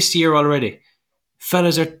this year already.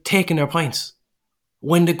 Fellas are taking their points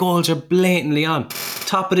when the goals are blatantly on.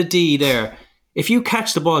 Top of the D there. If you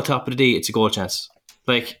catch the ball top of the D, it's a goal chance.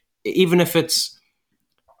 Like, even if there's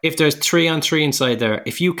 3-on-3 inside there,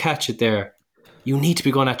 if you catch it there, you need to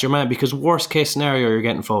be going at your man because worst case scenario, you're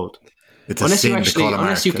getting fouled. It's unless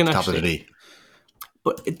you can top of the D.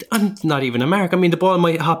 But not even a mark. I mean, the ball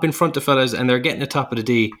might hop in front of fellas and they're getting the top of the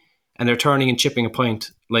D and they're turning and chipping a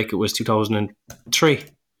point like it was 2003.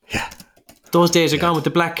 Yeah. Those days are gone with the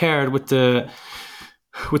black card, with the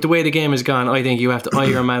way the game has gone. I think you have to eye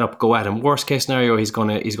your man up, go at him. Worst case scenario, he's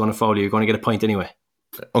gonna foul you. You're going to get a point anyway.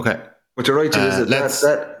 Okay. But you're right, is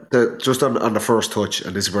it? Just on the first touch,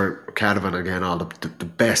 and this is where Canavan, again, all the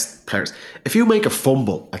best players. If you make a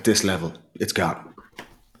fumble at this level, it's gone.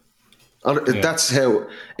 And that's how.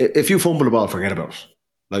 If you fumble the ball, forget about it.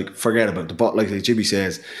 Like, forget about the ball. Like Jimmy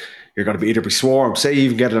says, you're going to either be swarmed. Say you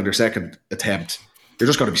even get it on your second attempt, you're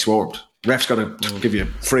just going to be swarmed. Ref's going to give you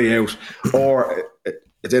a free out, or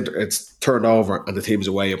it's turned over and the team's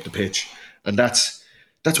away up the pitch, and that's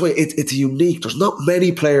why it's unique. There's not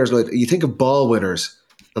many players like you think of ball winners,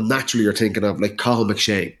 and naturally you're thinking of like Cathal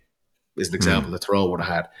McShane is an example that Tyrone would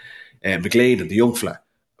have had. McLean and the young fella,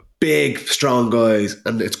 big strong guys,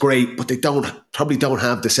 and it's great, but they probably don't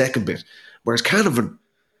have the second bit. Whereas Canavan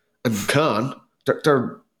and Khan,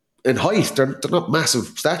 they're in height, they're not massive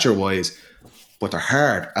stature wise, but they're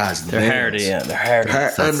hard as nails. They're hardy, yeah. They're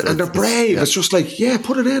hard. And they're brave. It's just like,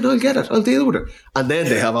 put it in, I'll get it, I'll deal with it. And then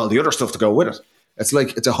they have all the other stuff to go with it. It's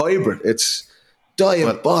like, it's a hybrid. It's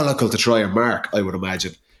diabolical to try and mark, I would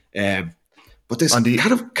imagine. But this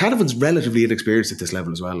Canavan's relatively inexperienced at this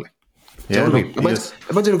level as well. Like. You know what I mean?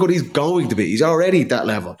 Imagine how good he's going to be. He's already at that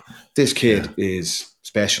level. This kid is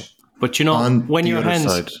special. But you know, when your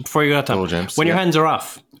hands, before you go to that, when your hands are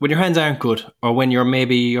off, when your hands aren't good, or when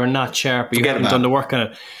you're not sharp, or you haven't done the work on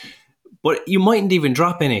it, but you mightn't even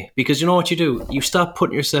drop any, because you know what you do? You stop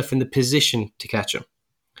putting yourself in the position to catch him,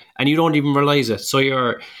 and you don't even realise it. So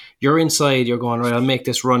you're inside, you're going, right, I'll make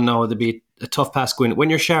this run now, it'll be a tough pass going. When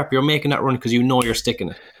you're sharp, you're making that run because you know you're sticking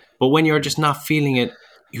it. But when you're just not feeling it,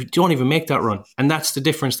 you don't even make that run. And that's the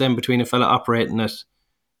difference then between a fella operating at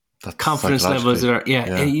confidence levels that are,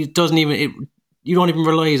 it doesn't even, you don't even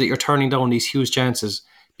realise that you're turning down these huge chances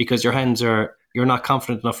because you're not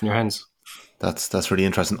confident enough in your hands. That's really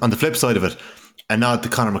interesting. On the flip side of it, a nod to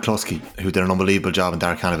Conor McCluskey, who did an unbelievable job in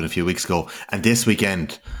Darragh Canavan a few weeks ago. And this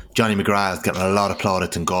weekend, Johnny McGrath is getting a lot of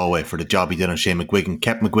plaudits in Galway for the job he did on Shane McGuigan.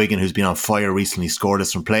 Kept McGuigan, who's been on fire recently,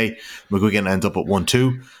 scoreless from play. McGuigan ends up at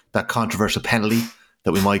 1-2. That controversial penalty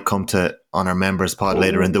that we might come to on our members pod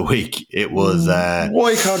later in the week. It was...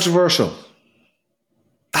 why controversial?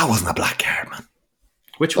 That wasn't a black card, man.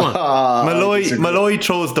 Which one? Malloy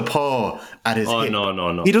throws the paw at his hip.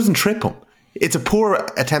 No. He doesn't trip him. It's a poor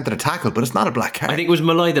attempt at a tackle, but it's not a black card. I think it was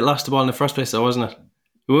Malloy that lost the ball in the first place, though, wasn't it?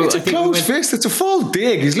 It's a closed fist. It's a full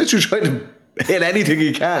dig. He's literally trying to hit anything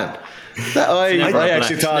he can.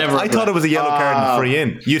 I thought it was a yellow card and free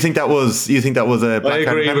in. You think that was a black card? I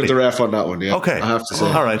agree with the ref on that one. Yeah. Okay, I have to say.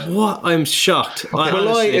 All right. What? I'm shocked.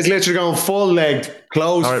 Malloy is literally going full legged,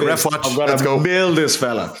 closed fist. Ref watch. I'm going to mill this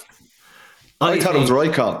fella. I thought it was the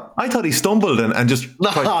right call. I thought he stumbled and just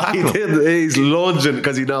he didn't. He's lunging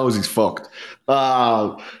because he knows he's fucked.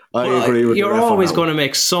 I agree with you. You're always going to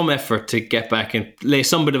make some effort to get back and lay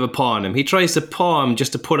some bit of a paw on him. He tries to paw him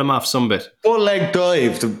just to put him off some bit. Full leg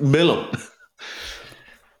dive to mill him.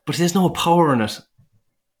 But there's no power in it.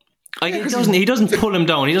 He doesn't pull him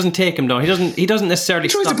down. He doesn't take him down. He doesn't necessarily.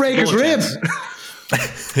 He tries to stop break the his goal rib.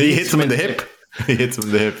 chance. He hits him in the hip.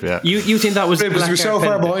 Yeah. You think that was Because he was so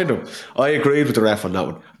far behind him. I agreed with the ref on that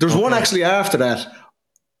one. There was one actually after that,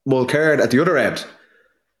 Mulcairn at the other end.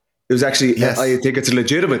 It was actually, Yes. I think it's a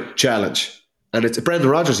legitimate challenge. And it's Brendan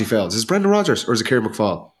Rodgers he fails. Is it Brendan Rodgers or is it Kieran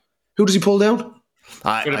McFall? Who does he pull down?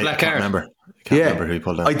 I black can't card. remember. Can't remember who he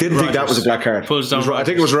pulled down. I didn't think that was a black card. Pulls down I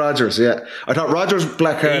think it was Rodgers, yeah. I thought Rodgers'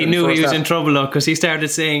 black card. He knew he was in trouble though because he started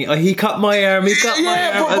saying, he cut my arm, he cut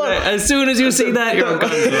my arm. but- As soon as you see that, you're gone.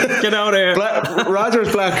 Get out of here.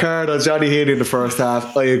 Rodgers' black card on Johnny Heaney in the first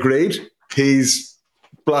half. I agreed. He's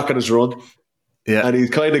blocking his run. Yeah. And he's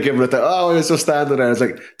kind of giving it that, he was just standing there. It's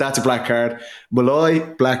like, that's a black card. Malloy,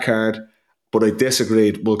 black card. But I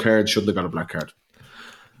disagreed. Mulcairn shouldn't have got a black card.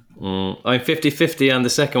 I'm 50-50 on the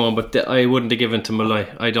second one, but I wouldn't have given to Malloy.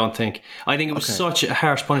 I don't think. I think it was such a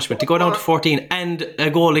harsh punishment to go down to 14 and a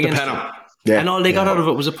goal against them. Yeah. And all they got out of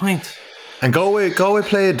it was a point. And Galway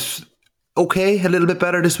played okay, a little bit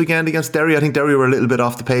better this weekend against Derry. I think Derry were a little bit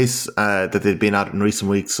off the pace that they'd been at in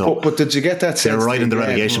recent weeks. So But did you get that sense? they're right in the again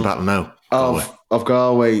relegation battle now. Of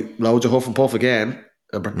Galway, loads of huff and puff again.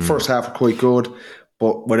 First half were quite good,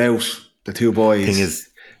 but without the two boys,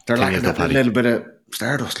 they're lacking a little bit of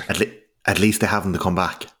stardust. At least they haven't to come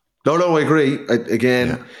back. No, I agree.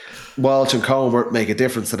 Walsh and Comer make a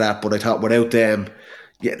difference to that, but I thought without them,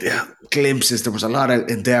 glimpses, there was a lot of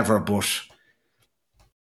endeavour, but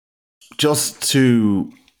Just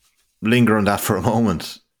to linger on that for a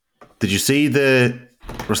moment, did you see the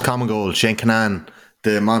Roscommon goal? Shane Canaan,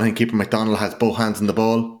 the Monaghan keeper McDonald, has both hands on the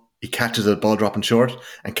ball. He catches the ball dropping short,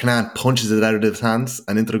 and Canaan punches it out of his hands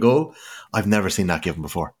and into the goal. I've never seen that given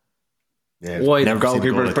before. Why? Never seen a goal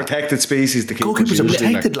goalkeepers, like that. protected species. The Goalkeepers are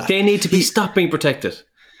protected, lad. They need to be stopped being protected.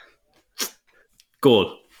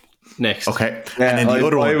 Goal. Next. Okay. Yeah, and then the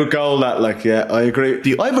other I one. would go that, I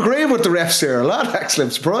agree. I'm agreeing with the refs here a lot, actually.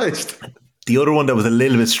 I'm surprised. The other one that was a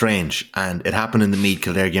little bit strange, and it happened in the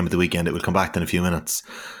Meath-Kildare game at the weekend. It will come back in a few minutes.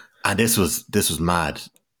 And this was mad.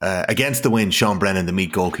 Against the win, Sean Brennan, the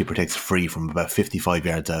Meath goalkeeper, takes a free from about 55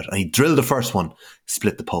 yards out. And he drilled the first one,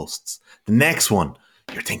 split the posts. The next one,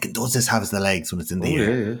 you're thinking, does this have the legs when it's in the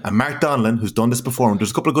air? Yeah. And Mark Donnellan, who's done this before, and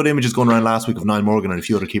there's a couple of good images going around last week of Niall Morgan and a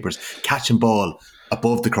few other keepers catching ball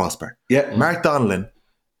above the crossbar. Yeah. Mark Donnellan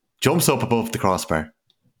jumps up above the crossbar,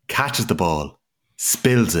 catches the ball,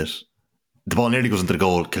 spills it. The ball nearly goes into the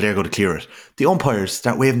goal. Kildare go to clear it. The umpires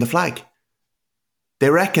start waving the flag. They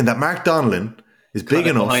reckon that Mark Donnellan is big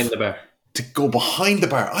enough behind the bar to go behind the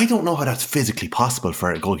bar. I don't know how that's physically possible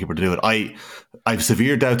for a goalkeeper to do it. I've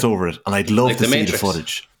severe doubts over it, and I'd love Like to the see Matrix. the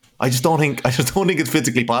footage. I just don't think it's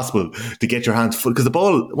physically possible to get your hands full, because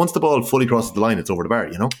once the ball fully crosses the line, it's over the bar.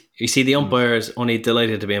 You know. You see, the umpires only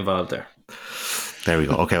delighted to be involved there. There we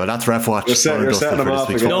go. Okay, well that's ref watch. You're setting them off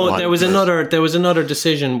again. No, there was another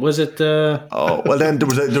decision. Was it? Oh well, then there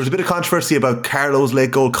was a bit of controversy about Carlo's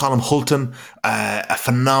late goal. Colm Hulton, a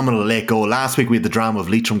phenomenal late goal. Last week we had the drama of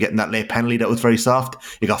Leitrim getting that late penalty that was very soft.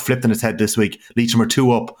 He got flipped in his head this week. Leitrim are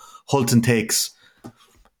 2 up. Hulton takes,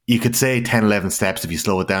 you could say 10-11 steps if you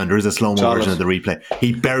slow it down. There is a slow-mo version of the replay.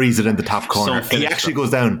 He buries it in the top corner. He actually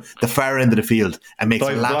goes down the far end of the field and makes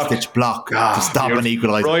a last-ditch block to stop and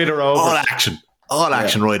equalise. All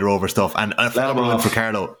action rider over stuff, and a phenomenal win for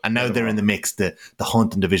Carlo. And now they're in the mix. The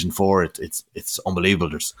hunt in Division 4, it's unbelievable.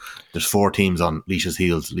 There's 4 teams on Laois's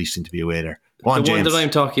heels. Laois seem to be away there. Go on, the one James. that I'm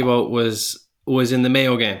talking about was in the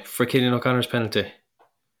Mayo game for Killian O'Connor's penalty.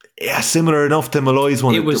 Yeah, similar enough to Malloy's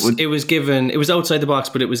one. It was outside the box,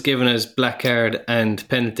 but it was given as black card and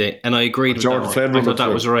penalty, and I agreed with Jordan that Flynn one. I thought that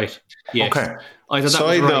through. was right. Yes. Okay. I thought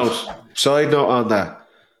that was right. Side note on that.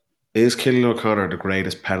 Is Killian O'Connor the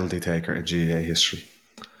greatest penalty taker in GAA history?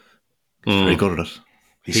 Very good at it.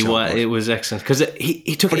 It was excellent because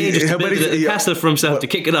he took ages to build a castle for himself to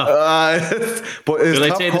kick it off. But his But I'd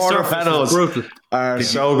top say the corner surface was penalties brutal. are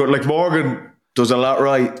so good. Like Morgan does a lot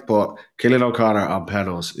right, but Killian O'Connor on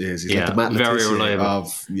penalties he's like the Matt very Letizia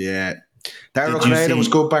reliable. Darryl Did you O'Connor see- was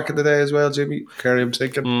good back in the day as well, Jimmy. Carry him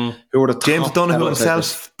thinking. Who were the James top Donoghue penalty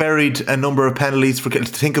himself buried a number of penalties.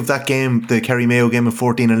 Think of that game, the Kerry Mayo game of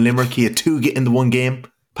 14 in Limerick. He had 2 in the one game.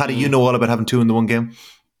 Paddy, you know all about having 2 in the one game.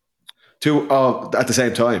 2 at the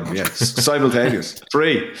same time, yes. Simultaneous.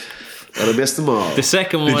 3. But I missed them all. The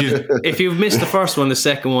second one, if you've missed the first one, the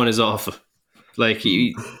second one is awful. Like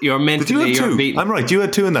you're mentally you're beaten. I'm right. You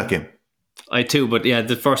had 2 in that game. I had 2, but yeah,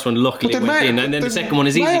 the first one luckily But went in, and then the second one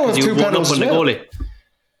is easy Mayo because have you 2 run up penalties on the as well. goalie.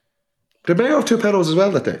 Did Mayo have 2 penalties as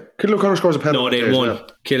well that day? Killian O'Connor scores a penalty. No, they that day as won. well.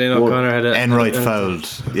 Killian O'Connor had a Enright fouled.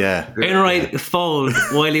 Yeah. Enright fouled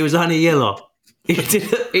while he was on a yellow. He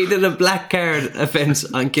did a black card offence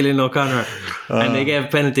on Killian O'Connor, and they gave a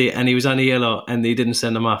penalty, and he was on a yellow, and they didn't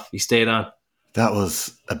send him off. He stayed on. That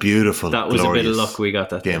was a beautiful, That was a bit of luck we got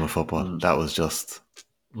that game day. of football. That was just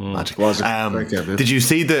magic. Was it? Did you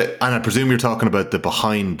see and I presume you're talking about the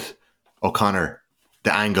behind O'Connor,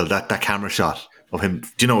 the angle, that camera shot of him.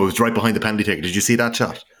 Do you know, it was right behind the penalty taker. Did you see that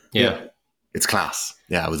shot? Yeah. It's class.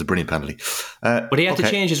 Yeah, it was a brilliant penalty. But he had to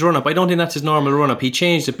change his run-up. I don't think that's his normal run-up. He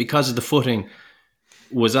changed it because of the footing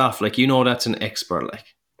was off. Like, that's an expert. Like,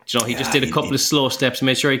 he just did a couple of slow steps,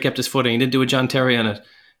 made sure he kept his footing. He didn't do a John Terry on it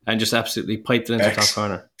and just absolutely piped it into the top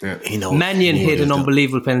corner. Yeah. Mannion hit an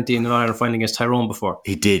unbelievable penalty in the Ireland final against Tyrone before.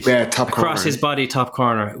 He did. Yeah, top corner. Across his body, top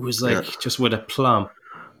corner. It was like just with a plum.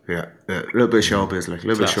 Yeah. A little bit of showbiz, like a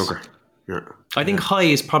little bit of sugar. Yeah. I think high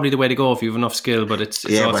is probably the way to go if you have enough skill, but it's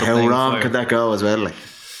also but how wrong could that go as well? Like,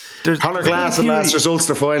 Conor Glass in last results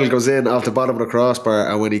the final goes in off the bottom of the crossbar,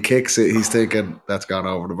 and when he kicks it, he's thinking that's gone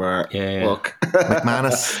over the bar. Yeah. Fuck.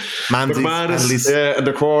 McManus, in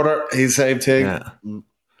the quarter, he's the same thing.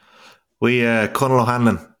 Yeah. Conor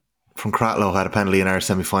O'Hanlon from Cratloe had a penalty in our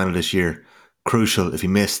semi-final this year. Crucial. If he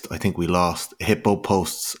missed, I think we lost. It hit both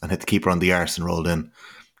posts and hit the keeper on the arse and rolled in.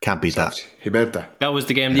 Can't beat that. He meant that. That was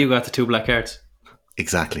the game that you got the 2 black cards.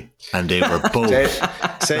 Exactly. And they were both.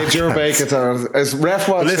 Saved your bacon. As ref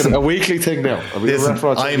watching a weekly thing now.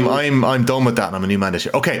 I'm done with that and I'm a new man this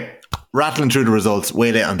year. Okay. Rattling through the results.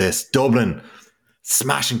 Way late on this. Dublin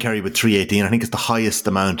smashing Kerry with 318. I think it's the highest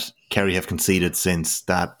amount Kerry have conceded since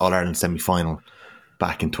that All-Ireland semi-final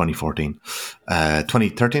back in 2014.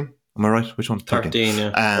 2013? Am I right? Which one? 13,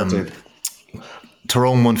 yeah.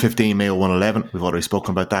 Tyrone 115, Mayo 111. We've already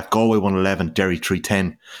spoken about that. Galway 111, Derry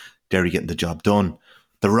 310. Derry getting the job done.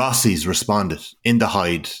 The Rossies responded in the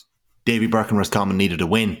Hyde. Davy Burke and Roscommon needed a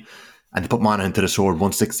win, and they put Monaghan to the sword,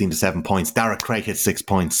 116 to 7 points. Darragh Craig hit 6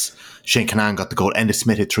 points. Shane Canan got the goal. Enda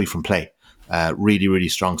Smith hit 3 from play. Really, really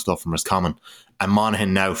strong stuff from Roscommon. And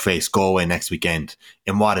Monaghan now face Galway next weekend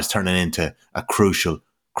in what is turning into a crucial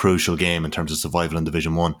game in terms of survival in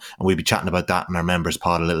Division 1. And we'll be chatting about that in our members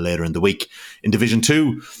pod a little later in the week. In Division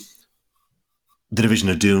 2, the Division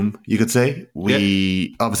of Doom, you could say.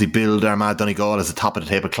 We obviously billed Armagh Donegal as a top of the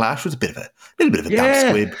table clash. It was a little bit of a damp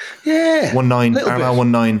squib. Yeah. 1-9, Armagh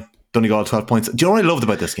 1-9, Donegal 12 points. Do you know what I loved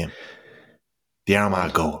about this game? The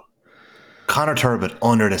Armagh goal. Conor Turbot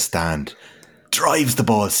under the stand, drives the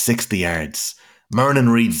ball 60 yards.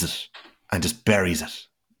 Murnan reads it and just buries it.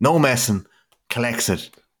 No messing, collects it.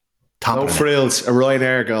 No frills, a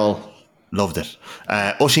Ryanair goal. Loved it.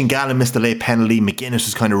 Oisin Gallen missed a late penalty. McGuinness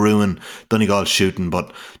was kind of ruined Donegal's shooting,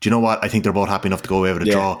 but do you know what? I think they're both happy enough to go away with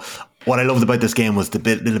a draw. What I loved about this game was the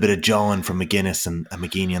little bit of jawing from McGuinness and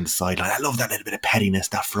McGeaney on the sideline. I love that little bit of pettiness,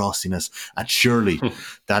 that frostiness, and surely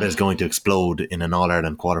that is going to explode in an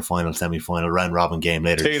All-Ireland quarter-final, semi-final, round-robin game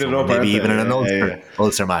later. Maybe even in an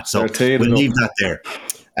Ulster match. So we'll leave that there.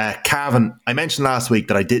 Cavan, I mentioned last week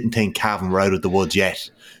that I didn't think Cavan were out of the woods yet.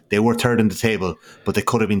 They were third in the table, but they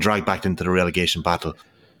could have been dragged back into the relegation battle.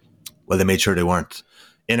 Well, they made sure they weren't.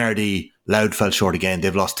 NRD, Louth fell short again.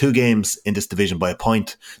 They've lost 2 games in this division by a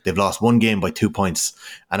point. They've lost 1 game by 2 points.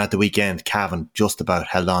 And at the weekend, Cavan just about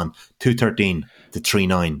held on. 2-13 to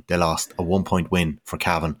 3-9. They lost a 1-point win for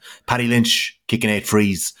Cavan. Paddy Lynch kicking 8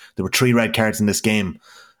 frees. There were 3 red cards in this game.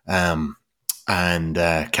 And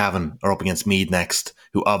Cavan are up against Meath next,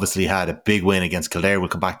 who obviously had a big win against Kildare. We'll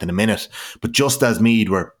come back to in a minute. But just as Meath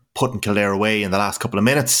were putting Kildare away in the last couple of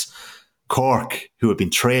minutes, Cork, who had been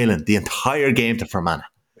trailing the entire game to Fermanagh.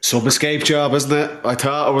 Some escape job, isn't it? I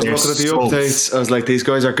thought I was looking at the updates. I was like, these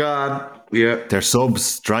guys are gone. Yeah. Their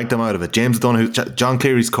subs dragged them out of it. James Dunn, John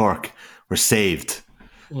Cleary's Cork were saved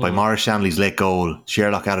by Maurice Shanley's late goal.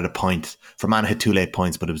 Sherlock added a point. Fermanagh hit 2 late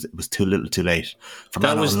points, but it was too little too late.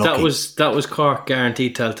 That was Cork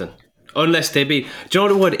guaranteed Telton. Unless they beat. Do you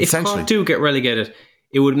know what it would? If Cork do get relegated,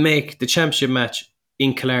 it would make the championship match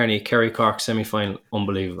in Killarney, Kerry-Cork semi-final,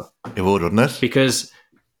 unbelievable. It would, wouldn't it? Because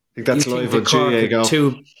I think that's live on Cork are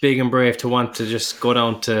too big and brave to want to just go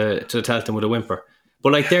down to Telton with a whimper.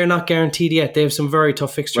 But like, they're not guaranteed yet. They have some very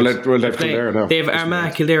tough fixtures. They have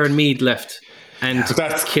Armagh, Kildare and Meath left. And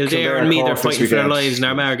Kildare and Meath are fighting for their lives, and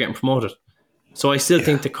Armagh are getting promoted. So I still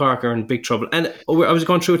think the Cork are in big trouble. And I was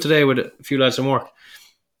going through it today with a few lads from work.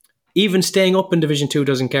 Even staying up in Division 2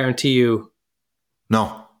 doesn't guarantee you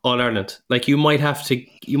All-Ireland. Like, you might have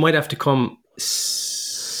to come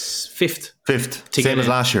fifth. Same as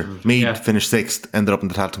last year. Meath finished 6th, ended up in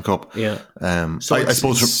the Talton Cup. Yeah. So I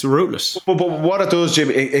suppose it's rootless. But what it does, Jim,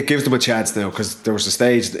 it gives them a chance now, because there was a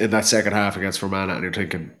stage in that second half against Fermanagh, and you're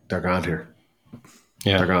thinking, they're gone here.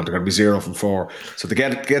 Yeah. They're going to be 0 from 4. So they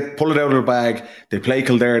pull it out of their bag. They play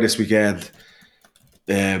Kildare this weekend.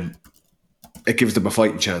 it gives them a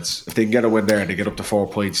fighting chance. If they can get a win there and they get up to 4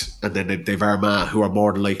 points, and then they've Armagh, who are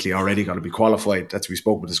more than likely already going to be qualified. That's we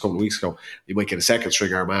spoke about this a couple of weeks ago. You might get a second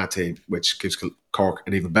string Armagh team, which gives Cork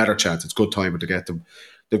an even better chance. It's good timing to get them.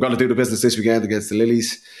 They've got to do the business this weekend against the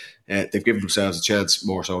Lilies. They've given themselves a chance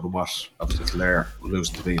more so than what obviously Kildare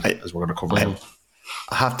losing to Meath, as we're going to cover.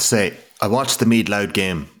 I have to say, I watched the Meath-Louth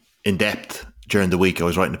game in depth during the week. I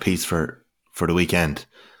was writing a piece for the weekend,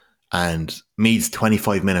 and Meath's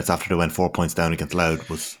 25 minutes after they went 4 points down against Louth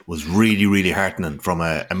was really, really heartening from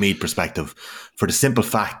a Meath perspective, for the simple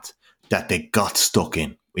fact that they got stuck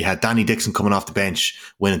in. We had Danny Dixon coming off the bench,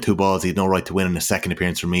 winning 2 balls. He had no right to win in his second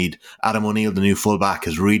appearance for Meath. Adam O'Neill, the new fullback,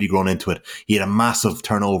 has really grown into it. He had a massive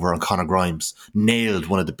turnover on Conor Grimes, nailed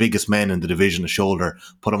one of the biggest men in the division, a shoulder,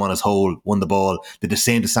 put him on his hole, won the ball. Did the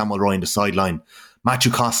same to Samuel Roy in the sideline.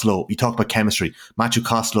 Matthew Costello, you talk about chemistry. Matthew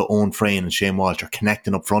Costello, Owen Frayne and Shane Walsh are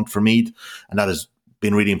connecting up front for Meath, and that has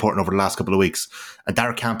been really important over the last couple of weeks. And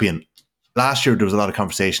Derek Campion, last year there was a lot of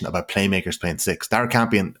conversation about playmakers playing 6. Derek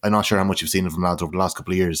Campion, I'm not sure how much you've seen of him, lads, over the last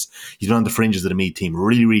couple of years. He's been on the fringes of the Meath team.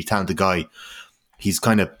 Really, really talented guy. He's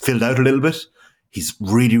kind of filled out a little bit. He's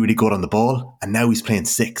really, really good on the ball, and now he's playing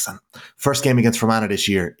 6. And first game against Fermanagh this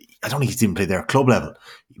year, I don't think he's even played there at club level.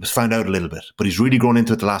 He was found out a little bit, but he's really grown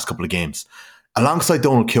into it the last couple of games. Alongside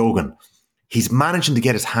Donald Keoghan, he's managing to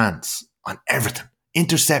get his hands on everything.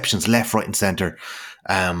 Interceptions left, right and centre.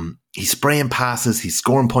 He's spraying passes. He's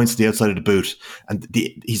scoring points to the outside of the boot. And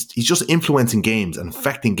he's just influencing games and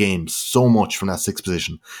affecting games so much from that 6th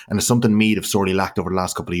position. And it's something Meath have sorely lacked over the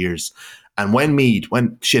last couple of years. And when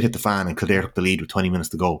shit hit the fan and Kildare took the lead with 20 minutes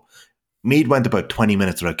to go, Meath went about 20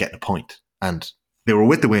 minutes without getting a point. And they were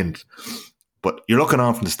with the wind. But you're looking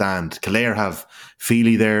on from the stand. Kildare have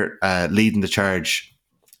Feely there leading the charge.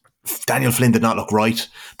 Daniel Flynn did not look right,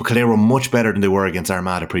 but Kildare were much better than they were against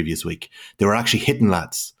Armagh the previous week. They were actually hitting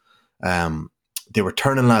lads. They were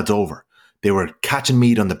turning lads over. They were catching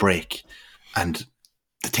Meath on the break. And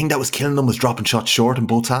the thing that was killing them was dropping shots short in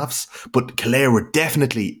both halves. But Kildare were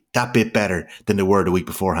definitely that bit better than they were the week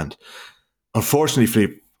beforehand. Unfortunately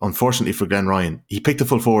for Glenn Ryan, he picked the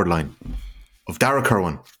full forward line of Dara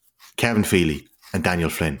Kerwin, Kevin Feely and Daniel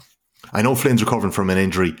Flynn. I know Flynn's recovering from an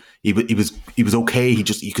injury. He was okay.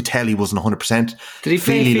 You could tell he wasn't 100%. Did he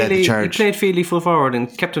play Feely led the charge. He played Feely full forward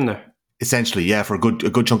and kept him there. Essentially, yeah, for a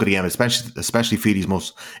good chunk of the game, especially Feely's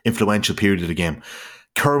most influential period of the game.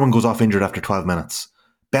 Kerwin goes off injured after 12 minutes.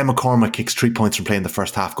 Ben McCormack kicks 3 points from playing the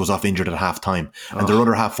first half, goes off injured at half time. And their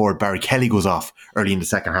other half forward, Barry Kelly, goes off early in the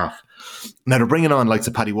second half. Now they're bringing on likes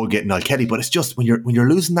of Paddy Woodgate and Niall Kelly, but it's just when you're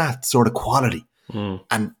losing that sort of quality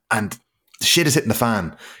and the shit is hitting the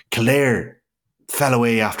fan. Kildare fell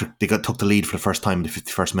away after they took the lead for the first time in the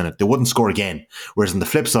 51st minute. They wouldn't score again. Whereas on the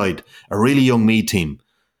flip side, a really young Meath team,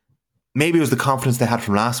 maybe it was the confidence they had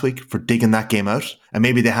from last week for digging that game out, and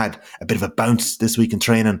maybe they had a bit of a bounce this week in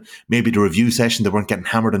training. Maybe the review session, they weren't getting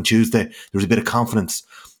hammered on Tuesday. There was a bit of confidence.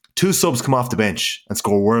 2 subs come off the bench and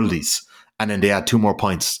score worldies, and then they had 2 more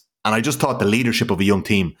points. And I just thought the leadership of a young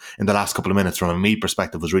team in the last couple of minutes from a Meath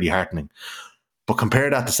perspective was really heartening. But compare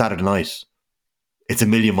that to Saturday night, it's a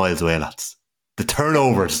million miles away, lads. The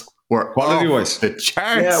turnovers were quality-wise the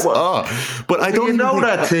charts. Yeah, but I don't know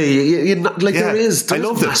that. There is. I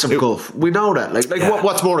love massive gulf. We know that.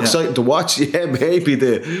 What's more exciting to watch? Yeah, maybe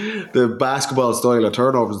the basketball style of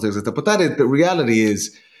turnovers and things like that. But the reality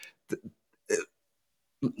is,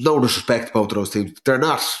 no disrespect to both of those teams, they're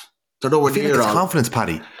not. They're nowhere near. It's confidence,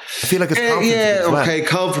 Paddy. I feel like it's confidence. Yeah, okay,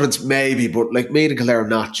 confidence maybe, but like Meath and Kildare are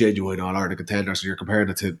not genuine All-Ireland contenders. So you're comparing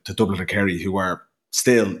it to Dublin and Kerry, who are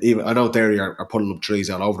still, even I know Derry are pulling up trees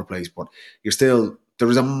all over the place, but you're still, there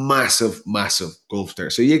is a massive, massive gulf there.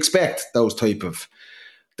 So you expect those type of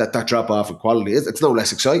that drop off in quality. It's no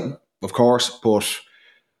less exciting, of course, but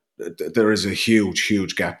there is a huge,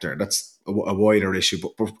 huge gap there. That's a wider issue.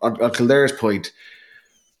 But on Kildare's point,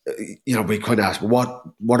 we kind of ask, what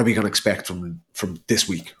are we going to expect from this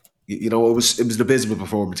week? It was an abysmal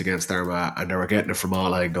performance against Armagh, and they were getting it from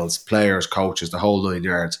all angles, players, coaches, the whole 9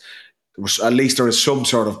 yards. At least there is some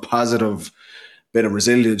sort of positive bit of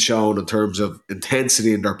resilience shown in terms of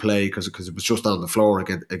intensity in their play, because it was just on the floor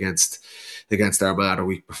against Armagh a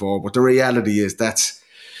week before. But the reality is that's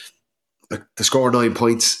the score 9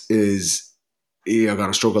 points is you're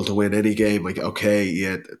going to struggle to win any game. Like, okay,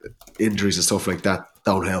 yeah, injuries and stuff like that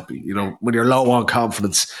don't help you. When you're low on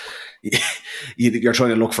confidence, you're trying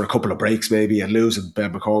to look for a couple of breaks maybe, and losing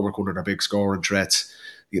Ben McCormack, one of their big scoring threats,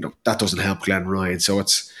 that doesn't help Glenn Ryan. So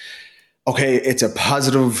it's okay. It's a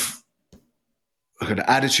positive kind of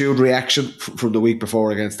attitude reaction from the week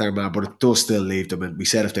before against Armagh, but it does still leave them. And we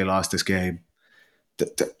said if they lost this game,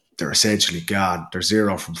 they're essentially gone. They're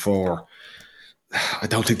 0 from 4. I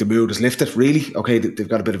don't think the mood is lifted, really. Okay, they've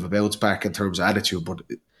got a bit of a bounce back in terms of attitude, but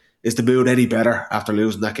is the mood any better after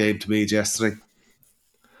losing that game to me yesterday?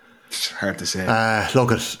 It's hard to say.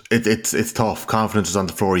 Look, it's tough. Confidence is on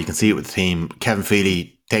the floor. You can see it with the team. Kevin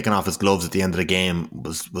Feely taking off his gloves at the end of the game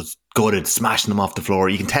was gutted, smashing them off the floor.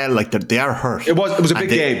 You can tell like they are hurt. It was a big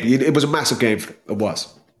game. It was a massive game for them. It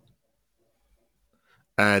was.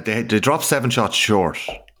 They dropped 7 shots short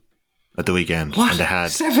at the weekend. What? And they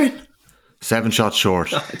had 7 shots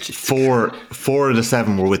short. Four of the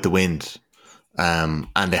 7 were with the wind. And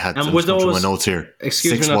they had. And were those? My notes here.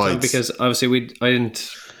 Excuse 6 me, not wides. because obviously I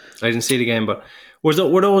didn't see the game, but were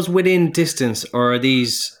those within distance, or are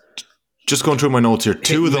these Just going through my notes here?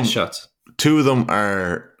 Two of them shots? 2 of them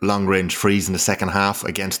are long range frees in the second half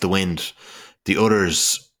against the wind. The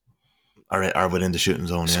others are within the shooting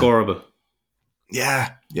zone. Yeah. Scoreable.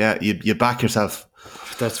 Yeah. You back yourself.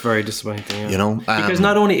 That's very disappointing. Yeah. You know, because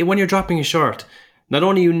not only when you're dropping a short, not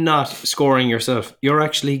only are you not scoring yourself, you're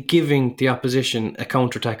actually giving the opposition a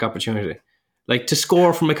counterattack opportunity. Like, to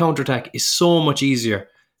score from a counterattack is so much easier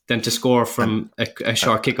than to score from a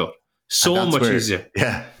short kick-out. So much easier.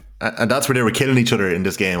 Yeah. And that's where they were killing each other in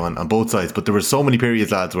this game on both sides. But there were so many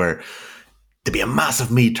periods, lads, where there'd be a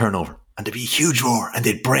massive Meath turnover and there'd be a huge roar and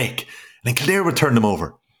they'd break. And then Kildare would turn them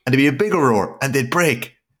over and there'd be a bigger roar and they'd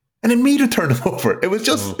break. And then Meath would turn them over. It was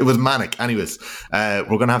just, it was manic. Anyways, we're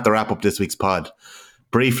going to have to wrap up this week's pod.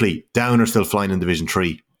 Briefly, Down are still flying in Division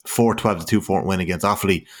 3. 4-12 to 2-4 win against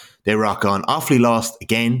Offaly. They rock on. Offaly lost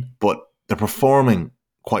again, but they're performing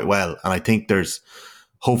quite well. And I think there's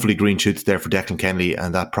hopefully green shoots there for Declan Kennedy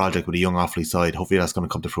and that project with a young Offaly side. Hopefully that's going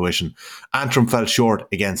to come to fruition. Antrim fell short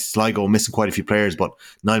against Sligo, missing quite a few players, but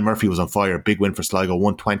Niall Murphy was on fire. Big win for Sligo,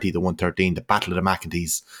 120 to 113. The battle of the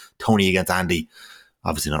McEntees. Tony against Andy.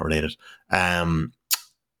 Obviously not related.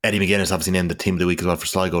 Eddie McGuinness obviously named the team of the week as well for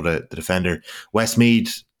Sligo, the defender.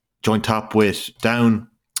 Westmeath joined top with Down.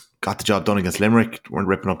 Got the job done against Limerick. Weren't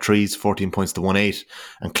ripping up trees. 14 points to 1-8.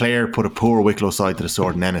 And Clare put a poor Wicklow side to the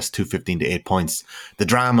sword in Ennis. 2-15 to 8 points. The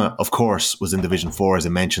drama, of course, was in Division 4, as I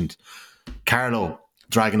mentioned. Carlow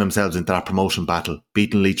dragging themselves into that promotion battle.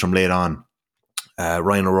 Beating Leitrim late on.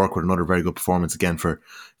 Ryan O'Rourke with another very good performance again for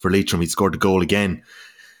Leitrim. He scored the goal again.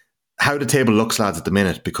 How the table looks, lads, at the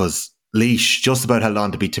minute, because Laois just about held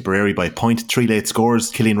on to beat Tipperary by a point. 3 late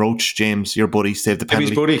scores. Killian Roach, James, your buddy, saved the penalty.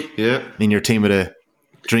 His buddy, yeah. In your team with a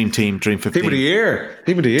Dream 15. Team of the year.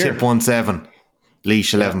 Tip 1-7.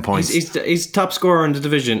 Laois 11 points. He's top scorer in the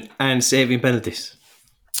division and saving penalties.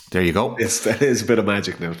 There you go. Yes, that is a bit of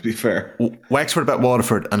magic now, to be fair. Wexford bet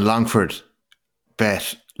Waterford and Longford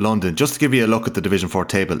bet London. Just to give you a look at the Division 4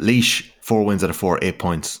 table, Laois 4 wins out of 4, 8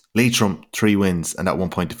 points. Leitrim 3 wins and that 1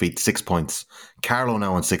 point defeat, 6 points. Carlow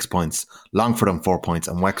now on 6 points. Longford on 4 points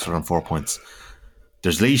and Wexford on 4 points.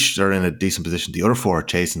 There's Laois, they're in a decent position. The other 4 are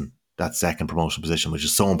chasing that second promotion position, which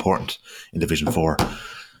is so important in Division 4.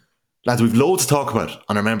 Lads, we've loads to talk about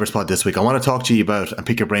on our members pod this week. I want to talk to you about and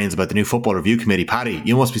pick your brains about the new football review committee. Paddy,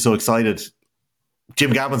 you must be so excited.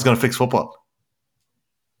 Jim Gavin's going to fix football.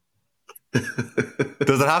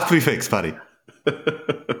 Does it have to be fixed, Paddy?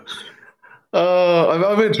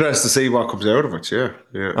 I'm interested to see what comes out of it. Yeah.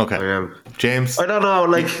 Okay. I am. James, I don't know.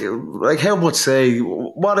 Like how much say?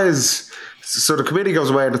 What is? So the committee goes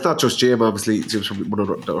away, and it's not just Jim. Obviously, Jim's from one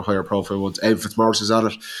of the higher profile ones. Ed Fitzmaurice is on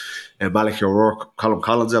it, and Malik O'Rourke, Colin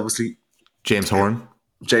Collins, obviously, James Horan.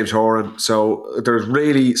 So there's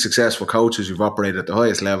really successful coaches who've operated at the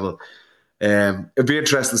highest level. It'd be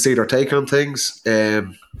interesting to see their take on things.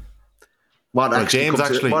 What actually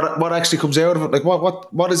comes out of it? Like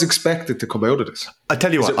what is expected to come out of this? I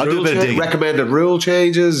tell you what, I'll do a bit of digging. Recommended rule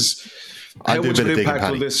changes. How much of an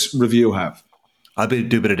impact will this review have? I'll do a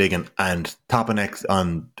bit of digging, and topping next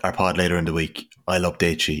on our pod later in the week, I'll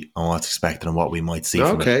update you on what's expected and what we might see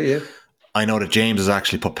from it. Okay, yeah. I know that James has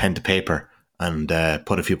actually put pen to paper and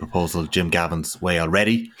put a few proposals Jim Gavin's way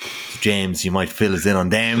already. So James, you might fill us in on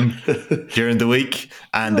them during the week.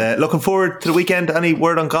 And looking forward to the weekend. Any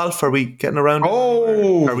word on golf? Are we getting around?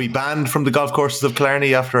 Oh! Are we banned from the golf courses of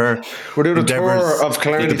Killarney after we're doing a tour of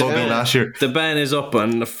Killarney last year? The ban is up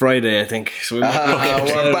on Friday, I think. So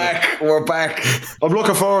we're back. I'm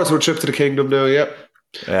looking forward to a trip to the Kingdom now, yep.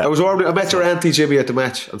 Yeah. I met your auntie Jimmy at the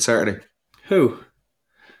match on Saturday. Who?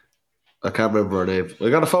 I can't remember her name.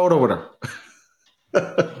 I got a photo with her.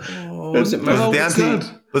 Was it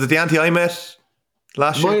the auntie I met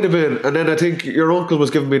last year? Might have been. And then I think your uncle was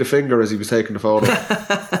giving me the finger as he was taking the photo.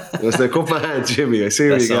 I was like, "Come on, Jimmy, I see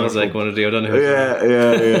where you got it." Sounds like one of the O'Donoghue.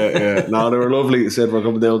 Yeah. No, they were lovely. They said we're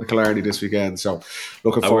coming down to Killarney this weekend, so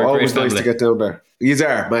looking forward. Always nice to get down there. These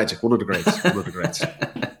are magic. One of the greats.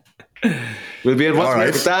 We'll be in All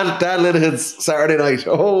Westmeath right. with Dan Linehan's Saturday night.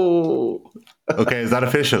 Oh. Okay, is that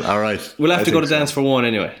official? All right. We'll have to go to Dance for One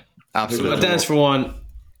anyway. Absolutely. We'll Dance for One.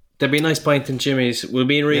 There'll be a nice pint in Jimmy's. We'll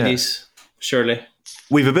be in Reedy's, surely.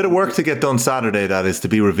 We've a bit of work to get done Saturday that is to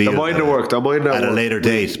be revealed Don't mind the work. at a later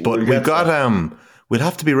date. But we've got we'll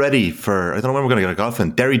have to be ready for, I don't know when we're going to get a golf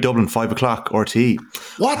in. Derry Dublin 5 o'clock RTE.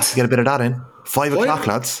 What? Get a bit of that in. 5 o'clock,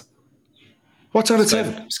 lads. What's on at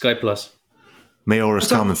 7? Sky Plus. Mayo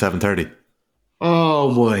Roscommon 7:30.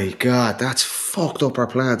 Oh my God, that's fucked up our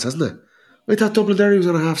plans, hasn't it? I thought Dublin Derry was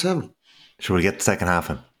on a 7:30. Sure, we'll get the second half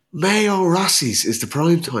in. Mayo Rossi's is the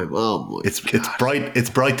prime time. Oh my God. It's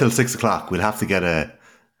bright till 6 o'clock. We'll have to get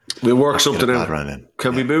We'll work something a out. round in.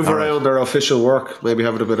 Can we move around our official work? Maybe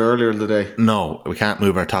have it a bit earlier in the day. No, we can't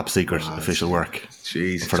move our top secret official work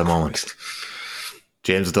Jesus for the moment.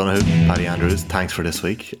 James O'Donoghue, Paddy Andrews, thanks for this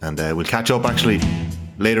week. And we'll catch up actually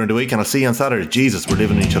later in the week. And I'll see you on Saturday. Jesus, we're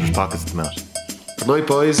living in each other's pockets at the minute. Good night,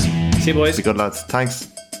 boys. See you, boys. Be good, lads. Thanks.